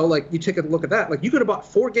 So like, you take a look at that, like, you could have bought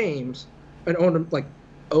 4 games and own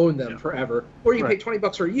them forever, or you pay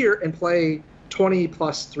 $20 for a year and play 20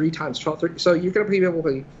 plus 3 times 12, 30. So you're going to be able to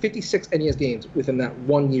play 56 NES games within that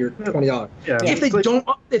 1 year, $20.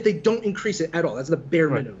 If they don't increase it at all, that's the bare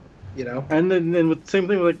minimum. You know, and then with the same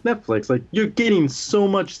thing with like Netflix, like, you're getting so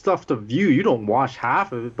much stuff to view. You don't watch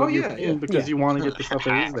half of it, but because you want to get the stuff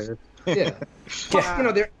that is there. Plus, you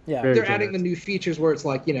know, they're adding the new features where it's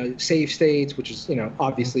like, you know, save states, which is, you know,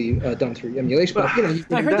 obviously done through emulation. But you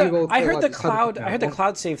know, I heard the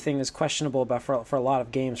cloud save thing is questionable for a lot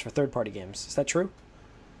of games, for third-party games. Is that true?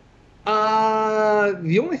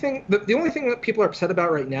 The only thing that people are upset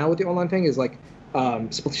about right now with the online thing is like,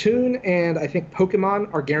 Splatoon and I think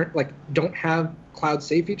Pokemon are don't have cloud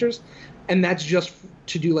save features, and that's just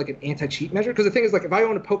to do like an anti-cheat measure. Because the thing is, like, if I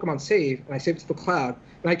own a Pokemon save and I save it to the cloud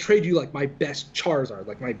and I trade you like my best Charizard,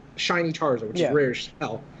 like my shiny Charizard, which is rare as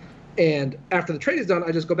hell, and after the trade is done,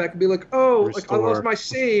 I just go back and be like, like, I lost my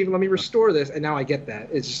save, let me restore this, and now I get that.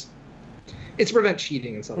 It's to prevent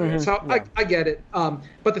cheating and stuff like that. So I get it.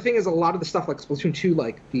 But the thing is, a lot of the stuff like Splatoon 2,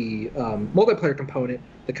 like the multiplayer component,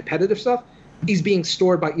 the competitive stuff, is being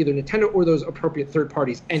stored by either Nintendo or those appropriate third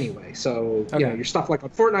parties anyway. So, you know, your stuff like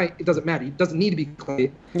on Fortnite, it doesn't matter. It doesn't need to be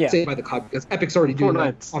saved by the cloud, because Epic's already doing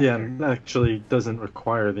that. Fortnite actually doesn't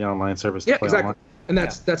require the online service to play online. And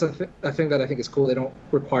that's a thing that I think is cool. They don't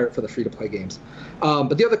require it for the free-to-play games.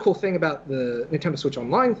 But the other cool thing about the Nintendo Switch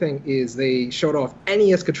Online thing is they showed off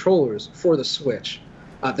NES controllers for the Switch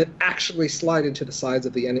that actually slide into the sides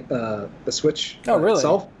of the Switch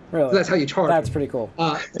itself. Really? So that's how you charge. That's them. pretty cool.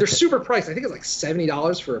 They're super priced. I think it's like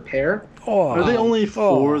 $70 for a pair. Are they only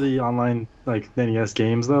for the online like NES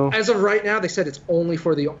games though? As of right now, they said it's only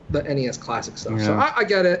for the NES Classic stuff. Yeah. So I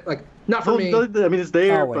get it. Like, not for me. I mean, it's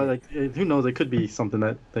there, but like, who knows? It could be something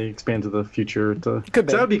that they expand to the future. Could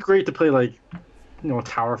be. That would be great to play, like, you know,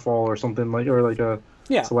 Towerfall or something, like, or like a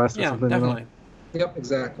Celeste or something. Definitely. You know? Yep,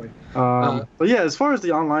 exactly. But yeah, as far as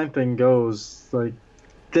the online thing goes, like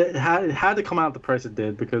it had to come out at the price it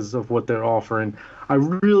did because of what they're offering. I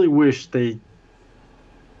really wish they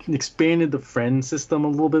expanded the friend system a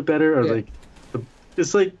little bit better, or Yeah.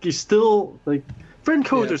 it's like you still like friend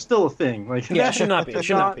codes Yeah. are still a thing. Like Yeah, it should not be. It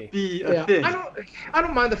should not be a Yeah, thing. I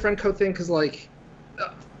don't mind the friend code thing because like,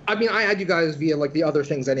 I mean, I add you guys via like the other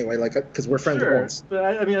things anyway, like because we're friends Sure, once. but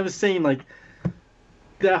I mean, I was saying like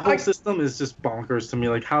that whole I- system is just bonkers to me.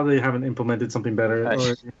 Like how they haven't implemented something better.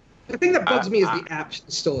 I- The thing that bugs me is the app is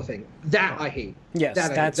still a thing. That I hate. Yes, That I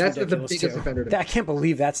hate. that's That's the ridiculous biggest too. offender to me. I can't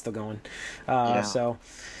believe that's still going. So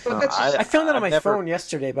But that's I found that on my I've never- phone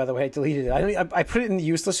yesterday. By the way, I deleted it. I put it in the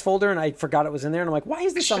useless folder and I forgot it was in there. And I'm like, why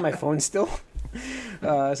is this on my phone still?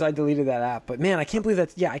 So I deleted that app. But man, I can't believe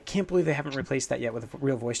that. Yeah, I can't believe they haven't replaced that yet with a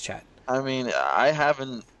real voice chat. I mean, I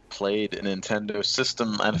haven't played a Nintendo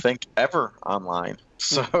system, I think, ever online.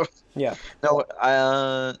 So, Yeah. no,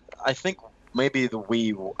 I think maybe the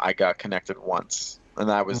Wii I got connected once, and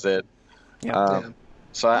that was it. Yeah. Um, Yeah.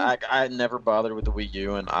 So I never bothered with the Wii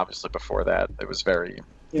U, and obviously before that, it was very.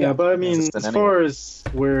 Yeah, but I mean, Consistent as far as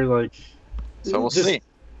where like, So we'll just- see.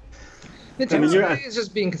 Nintendo I mean, you're- really is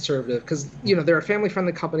just being conservative because they're a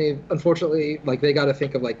family-friendly company. Unfortunately, like they got to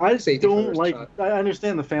think of like I safety don't first. like. I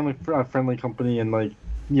understand the family friendly company and like,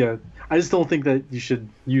 yeah. I just don't think that you should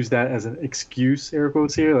use that as an excuse, air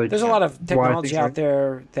quotes here. Like, There's a lot of why technology things out aren't-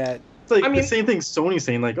 there that It's like I mean- the same thing Sony's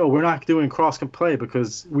saying, like, oh, we're not doing cross play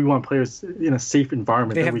because we want players in a safe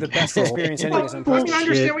environment. they that have we the can best control. experience Well, anyways on I mean, I PlayStation.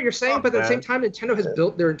 understand what you're saying, but at the same Fuck time, Nintendo has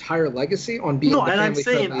built their entire legacy on being No, the and I'm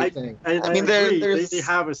saying family-friendly thing. I mean, agree. there's- They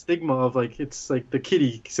have a stigma of like it's like the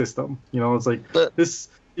kiddie system. You know, it's like But- this.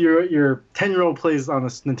 Your 10-year-old plays on a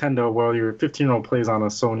Nintendo while your 15-year-old plays on a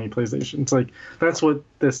Sony PlayStation. It's like that's what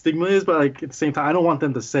the stigma is. But like at the same time, I don't want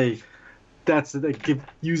them to say that's like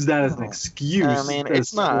use that as an No. excuse. I mean, as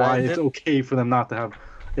it's not. why it's okay for them not to have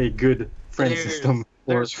a good friend system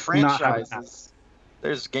or There's not have an app. franchises.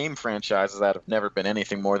 There's game franchises that have never been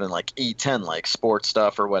anything more than like E10, like sports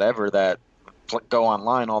stuff or whatever that go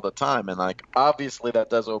online all the time, and like obviously that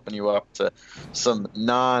does open you up to some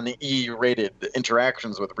non-E-rated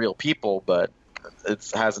interactions with real people, but it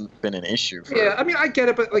hasn't been an issue. For, Yeah, I mean, I get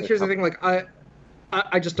it, but like, here's the thing: like,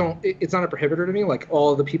 I just don't. It's not a prohibitor to me. Like,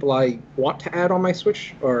 all the people I want to add on my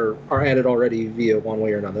Switch are added already via one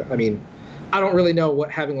way or another. I mean, I don't really know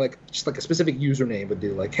what having like just like a specific username would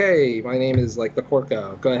do. Like, hey, my name is like the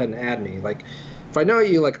Porco. Go ahead and add me. Like, if I know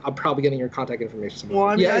you, like, I'm probably getting your contact information somewhere. Well,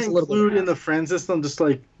 I mean, yeah, I it's a little include bit. in the friend system just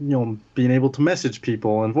like being able to message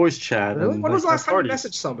people and voice chat. Really? And, When was the like, last time you parties.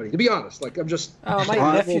 messaged somebody? To be honest, like, I'm just. Oh, my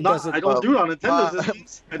Well, nephew well, does it. I don't do it on Nintendo my-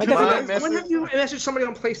 systems. I my do nephew it on does- When have you messaged somebody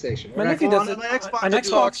on PlayStation? My Right? nephew Well, does on it my Xbox, on I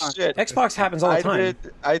do all the Xbox. time. Shit. Xbox happens all the time.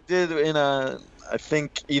 I did in I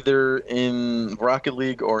think either in Rocket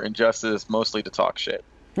League or Injustice, mostly to talk shit.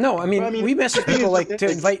 No, I mean, I mean, we message people like to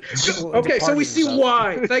invite people. into Okay, so we parties see and stuff.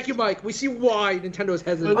 why. Thank you, Mike. We see why Nintendo is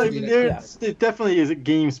hesitant. But, I to do mean, that. it definitely is a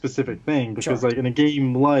game-specific thing because, Sure. like, in a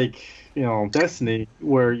game like Destiny,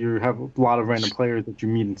 where you have a lot of random players that you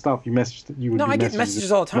meet and stuff, you would. No, be I get messaging-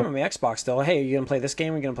 messages all the time on my Xbox still. Hey, are you gonna play this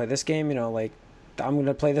game? Are you gonna play this game? Like, I'm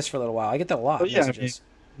gonna play this for a little while. I get that a lot. Oh, yeah, I messages.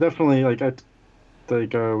 Definitely, like we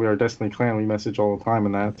are Destiny clan. We message all the time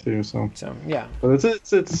in that too. So, So yeah, but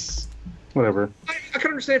it's whatever. I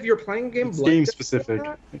can understand if you're playing a game. It's like game this, specific.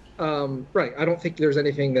 Right. I don't think there's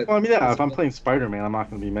anything that. Well, I mean, yeah, if I'm playing Spider-Man, I'm not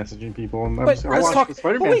going to be messaging people. And but I let's watched talk. the But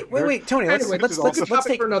Spider-Man wait, trailer. Tony. Anyway, Let's that's a let's topic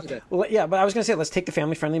take. for another day. Well, yeah, but I was gonna say let's take the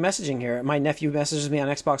family-friendly messaging here. My nephew messages me on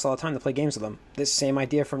Xbox all the time to play games with him. This same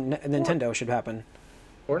idea from Nintendo should happen.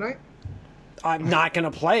 Fortnite. I'm not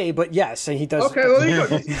gonna play, but yes, and he does. Okay, well there you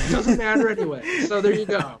go. It doesn't matter anyway. So there you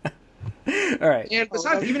go. All right. And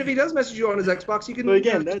besides, even if he does message you on his Xbox, you can. But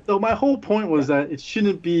again, though, my whole point was that it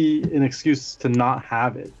shouldn't be an excuse to not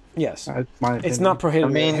have it. Yes, That's my opinion. it's not I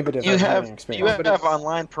prohibitive. mean, prohibitive you of have having you experience. have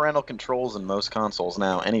online parental controls in most consoles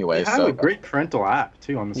now, anyway. They have So, a great parental app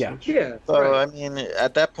too on the Yeah. Switch. Yeah. so right. I mean,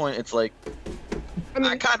 at that point, it's like I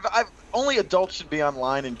mean, only adults should be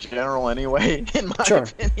online in general, anyway, in my Sure.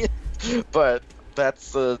 opinion. But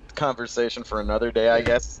that's a conversation for another day, I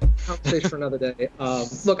guess. conversation for another day.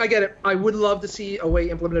 Look, I get it. I would love to see a way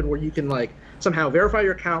implemented where you can like somehow verify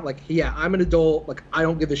your account. Like, yeah, I'm an adult. Like, I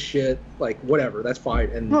don't give a shit. Like, whatever, that's fine.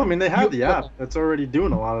 And No, I mean they have you- the app that's already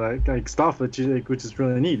doing a lot of that like stuff that which is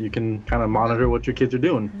really neat. You can kind of monitor what your kids are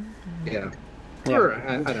doing. Yeah. Yeah.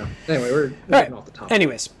 I know. Anyway, we're right. getting off the topic.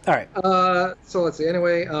 Anyways, all right. So let's see.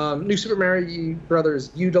 Anyway, New Super Mario Brothers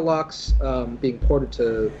U Deluxe being ported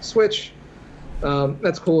to Switch.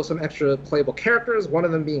 That's cool. Some extra playable characters. One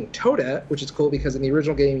of them being Toadette, which is cool because in the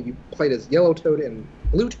original game you played as Yellow Toad and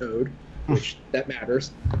Blue Toad. which that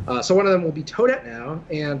matters. So one of them will be Toadette now.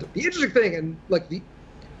 And the interesting thing, and like the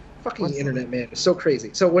fucking internet, man, is so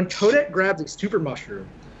crazy. So when Toadette grabs a super mushroom,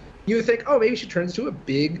 you would think, oh, maybe she turns into a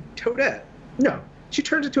big Toadette. No, she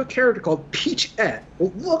turns into a character called Peachette,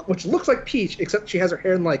 which looks like Peach, except she has her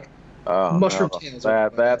hair in like mushroom tails.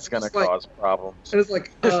 That's gonna cause problems. And it's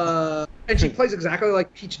like, and she plays exactly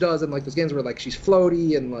like Peach does in like those games where like she's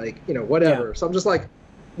floaty and like whatever. Yeah. So I'm just like,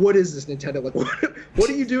 what is this, Nintendo? Like, what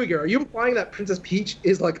are you doing here? Are you implying that Princess Peach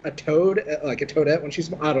is like a toad, like a toadette when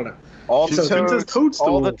she's? I don't know. All the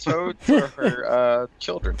toads are her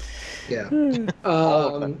children. Yeah.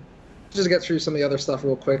 Just to get through some of the other stuff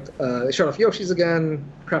real quick. They showed off Yoshi's again,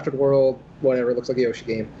 Crafted World, whatever. It looks like a Yoshi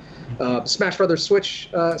game. Smash Brothers Switch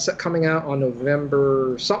set coming out on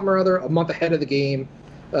November something or other, a month ahead of the game.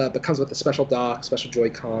 But comes with a special dock, special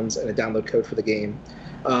Joy-Cons, and a download code for the game.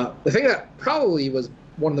 The thing that probably was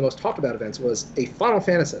one of the most talked about events was a Final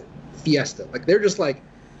Fantasy Fiesta. Like they're just like,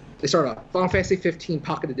 they start off Final Fantasy 15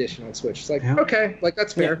 Pocket Edition on Switch. It's like, okay, like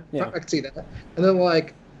that's fair. Yeah. I can see that. And then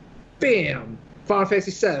like, bam, Final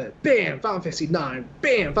Fantasy 7, bam, Final Fantasy 9,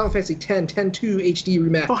 bam, Final Fantasy 10, 10-2 HD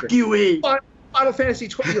remaster. Fuck you, E. Final Fantasy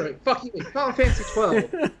 12, you're right, fuck you, Final Fantasy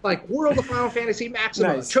 12, like World of Final Fantasy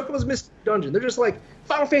Maxima, nice. Chocobo's Mystery Dungeon. They're just like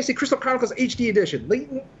Final Fantasy Crystal Chronicles HD Edition. They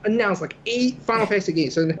announced like 8 Final Fantasy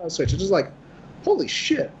games on the Switch. It's just like, holy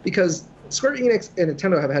shit, because Square Enix and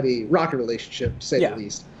Nintendo have had a rocky relationship, to say the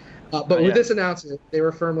least. But with this announcement, they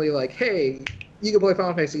were firmly like, hey, you can play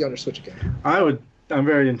Final Fantasy on your Switch again. I'm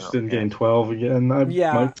very interested in getting 12 again.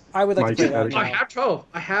 I would like to play that. I have 12.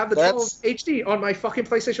 I have the 12 HD on my fucking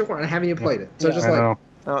PlayStation 4, and I haven't even played it. So just like...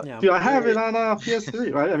 Dude, I have it on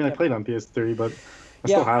PS3. I mean, I played on PS3, but I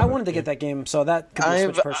still have it. I wanted to get that game, so that could be a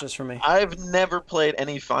Switch purchase for me. I've never played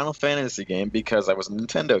any Final Fantasy game because I was a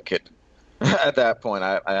Nintendo kid. At that point,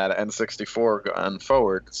 I had an N64 going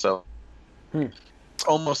forward, so... It's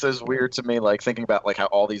almost as weird to me, like thinking about like how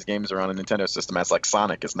all these games are on a Nintendo system, as like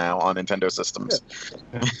Sonic is now on Nintendo systems.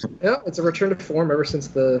 Yeah, it's a return to form ever since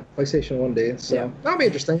the PlayStation 1 days. So that'll be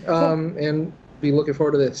interesting. Cool. And be looking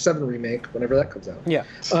forward to the 7 remake whenever that comes out. Yeah.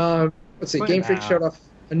 Let's see. Game Freak showed off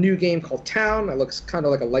a new game called Town. That looks kind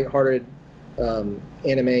of like a lighthearted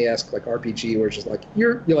anime-esque like RPG, where it's just like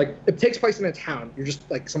you're like it takes place in a town. You're just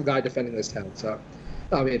like some guy defending this town. So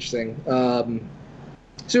that'll be interesting.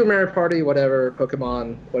 Super Mario Party, whatever,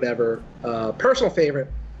 Pokemon, whatever. Personal favorite,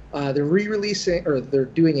 they're re-releasing, or they're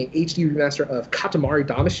doing an HD remaster of Katamari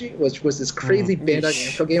Damacy, which was this crazy Bandai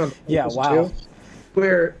Namco game on the PlayStation 2,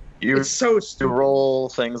 where it's so stupid. You roll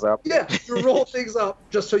things up. Yeah, you roll things up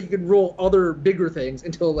just so you can roll other bigger things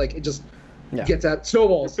until like it just gets at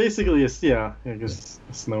snowballs. It's basically just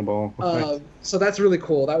a snowball. So that's really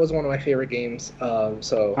cool. That was one of my favorite games.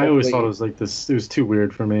 So I always thought it was like this. It was too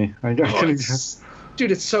weird for me. I couldn't just... Dude,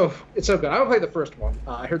 it's so good. I haven't played the first one.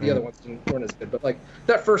 I heard the other ones weren't as good, but like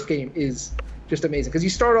that first game is just amazing because you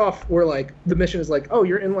start off where like the mission is like, oh,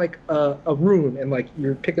 you're in like a room and like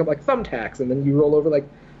you're picking up like thumbtacks and then you roll over like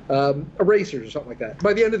erasers or something like that.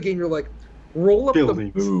 By the end of the game, you're like, roll up the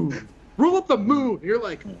moon. Roll up the moon. And you're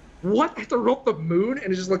like, what? I have to roll up the moon? And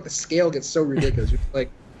it's just like the scale gets so ridiculous. You're like,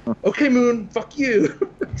 okay, moon, fuck you.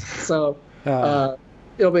 So it'll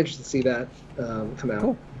be interesting to see that come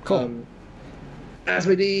out. Cool.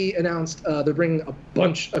 Asmodee announced they're bringing a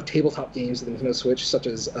bunch of tabletop games to the Nintendo Switch, such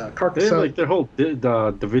as Carcassonne. They have like their whole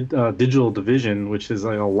digital division, which is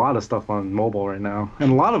like a lot of stuff on mobile right now,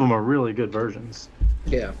 and a lot of them are really good versions.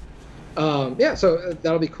 Yeah. So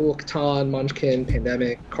that'll be cool. Catan, Munchkin,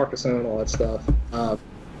 Pandemic, Carcassonne, all that stuff. I'm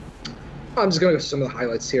just going to go through some of the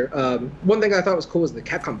highlights here. One thing I thought was cool was the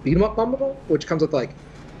Capcom Beat 'em Up bundle, which comes with like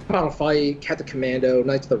Final Fight, Captain Commando,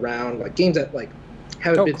 Knights of the Round, like games that like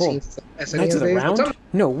haven't been seen since SNES Knights of the Round?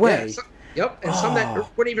 No way. Yeah, and some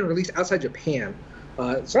that weren't even released outside Japan.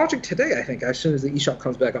 It's launching today, I think, as soon as the eShop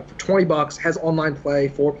comes back up for $20. Has online play,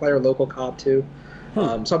 4-player local co-op too.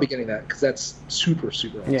 So I'll be getting that because that's super,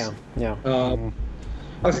 super awesome.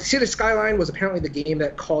 Yeah. City Skyline was apparently the game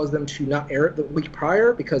that caused them to not air it the week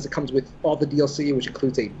prior because it comes with all the DLC, which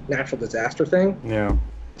includes a natural disaster thing. Yeah.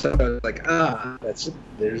 So I was like,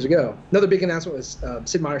 there's you go. Another big announcement was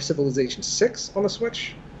Sid Meier's Civilization 6 on the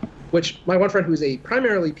Switch, which my one friend who's a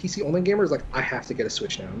primarily PC-only gamer is like, I have to get a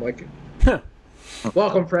Switch now. I'm like,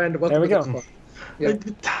 welcome, friend. Welcome there we go. Yeah.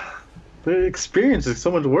 The experience is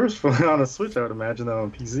so much worse on a Switch, I would imagine, than on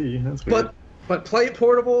a PC. That's weird. But play it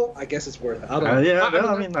portable, I guess it's worth it. I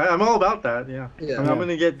don't know. I'm all about that, yeah. I'm going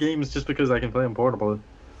to get games just because I can play them portable.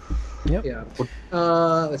 Yep. Yeah.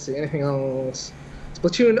 Let's see, anything else?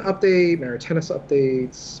 Splatoon update, Mario Tennis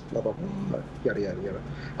updates, blah, blah, blah, yada, yada,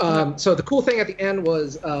 yada. So the cool thing at the end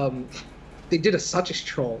was they did such a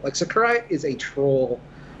troll. Like Sakurai is a troll,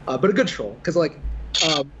 but a good troll because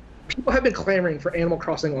people have been clamoring for Animal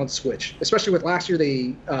Crossing on Switch, especially with last year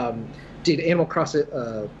they did Animal Crossing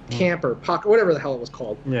Camp or Pocket, whatever the hell it was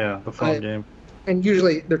called. Yeah, the phone game. And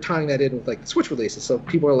usually they're tying that in with like Switch releases, so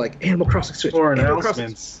people are like Animal Crossing Switch Or Animal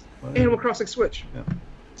announcements. Animal Crossing Switch. Yeah.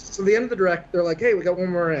 So at the end of the direct, they're like, "Hey, we got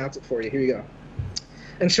one more announcement for you. Here you go."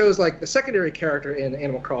 And shows like the secondary character in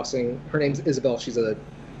Animal Crossing. Her name's Isabelle. She's a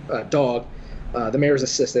dog, the mayor's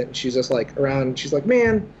assistant. And she's just like around. She's like,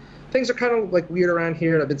 "Man, things are kind of like weird around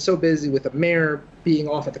here, and I've been so busy with the mayor being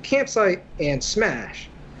off at the campsite and Smash."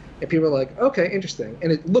 And people are like, "Okay, interesting."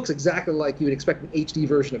 And it looks exactly like you would expect an HD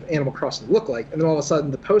version of Animal Crossing to look like. And then all of a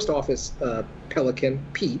sudden, the post office pelican,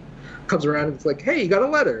 Pete, comes around and it's like, "Hey, you got a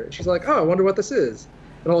letter." And she's like, "Oh, I wonder what this is."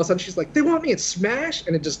 And all of a sudden, she's like, "They want me in Smash?"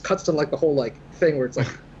 And it just cuts to like the whole like thing where it's like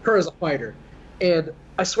her as a fighter. And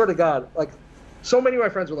I swear to God, like so many of my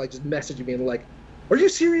friends were like just messaging me and like, "Are you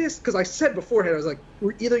serious?" Because I said beforehand, I was like,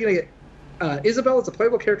 "We're either gonna get Isabelle as a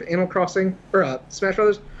playable character in Animal Crossing or Smash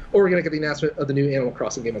Brothers, or we're going to get the announcement of the new Animal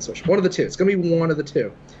Crossing game on Switch. One of the two. It's going to be one of the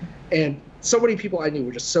two." And so many people I knew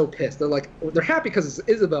were just so pissed. They're like, they're happy because it's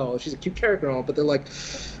Isabelle. She's a cute character and all, but they're like,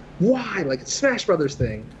 why? Like, it's Smash Brothers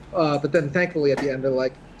thing. But then thankfully at the end, they're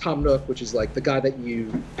like, Tom Nook, which is like the guy that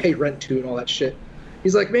you pay rent to and all that shit.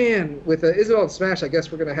 He's like, "Man, with Isabelle and Smash, I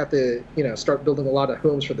guess we're going to have to, start building a lot of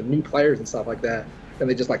homes for the new players and stuff like that." And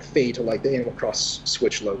they just like fade to like the Animal Cross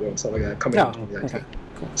Switch logo and stuff like that coming out. Okay.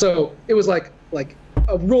 Cool. So it was like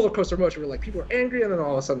a roller coaster emotion where like people are angry and then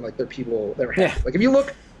all of a sudden like they're people that were happy. Yeah. Like if you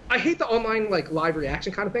look, I hate the online like live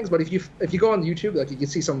reaction kind of things, but if you go on YouTube, like you can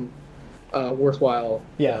see some worthwhile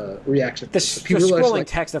reaction. The people scrolling like,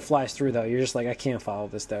 text that flies through though, you're just like, I can't follow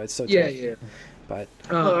this though. It's so tough. yeah. But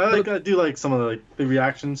I do like some of the the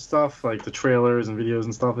reaction stuff, like the trailers and videos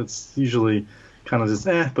and stuff. It's usually kind of just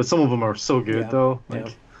but some of them are so good though.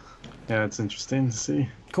 Like, yeah, it's interesting to see.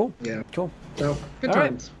 Cool. Yeah. Cool. So good All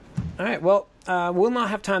times. All right. Well, we'll not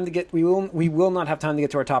have time to get. We will not have time to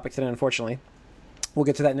get to our topic today, unfortunately. We'll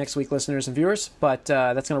get to that next week, listeners and viewers. But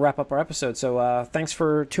that's going to wrap up our episode. So thanks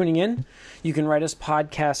for tuning in. You can write us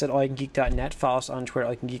podcast at allyoucangeek.net. Follow us on Twitter,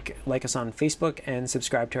 allyoucangeek. Like us on Facebook, and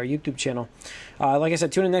subscribe to our YouTube channel. Like I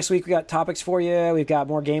said, tune in next week. We got topics for you. We've got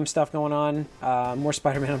more game stuff going on. More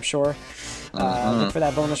Spider-Man, I'm sure. Look for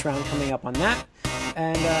that bonus round coming up on that.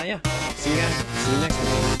 And see you guys. See you next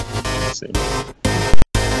week. See you.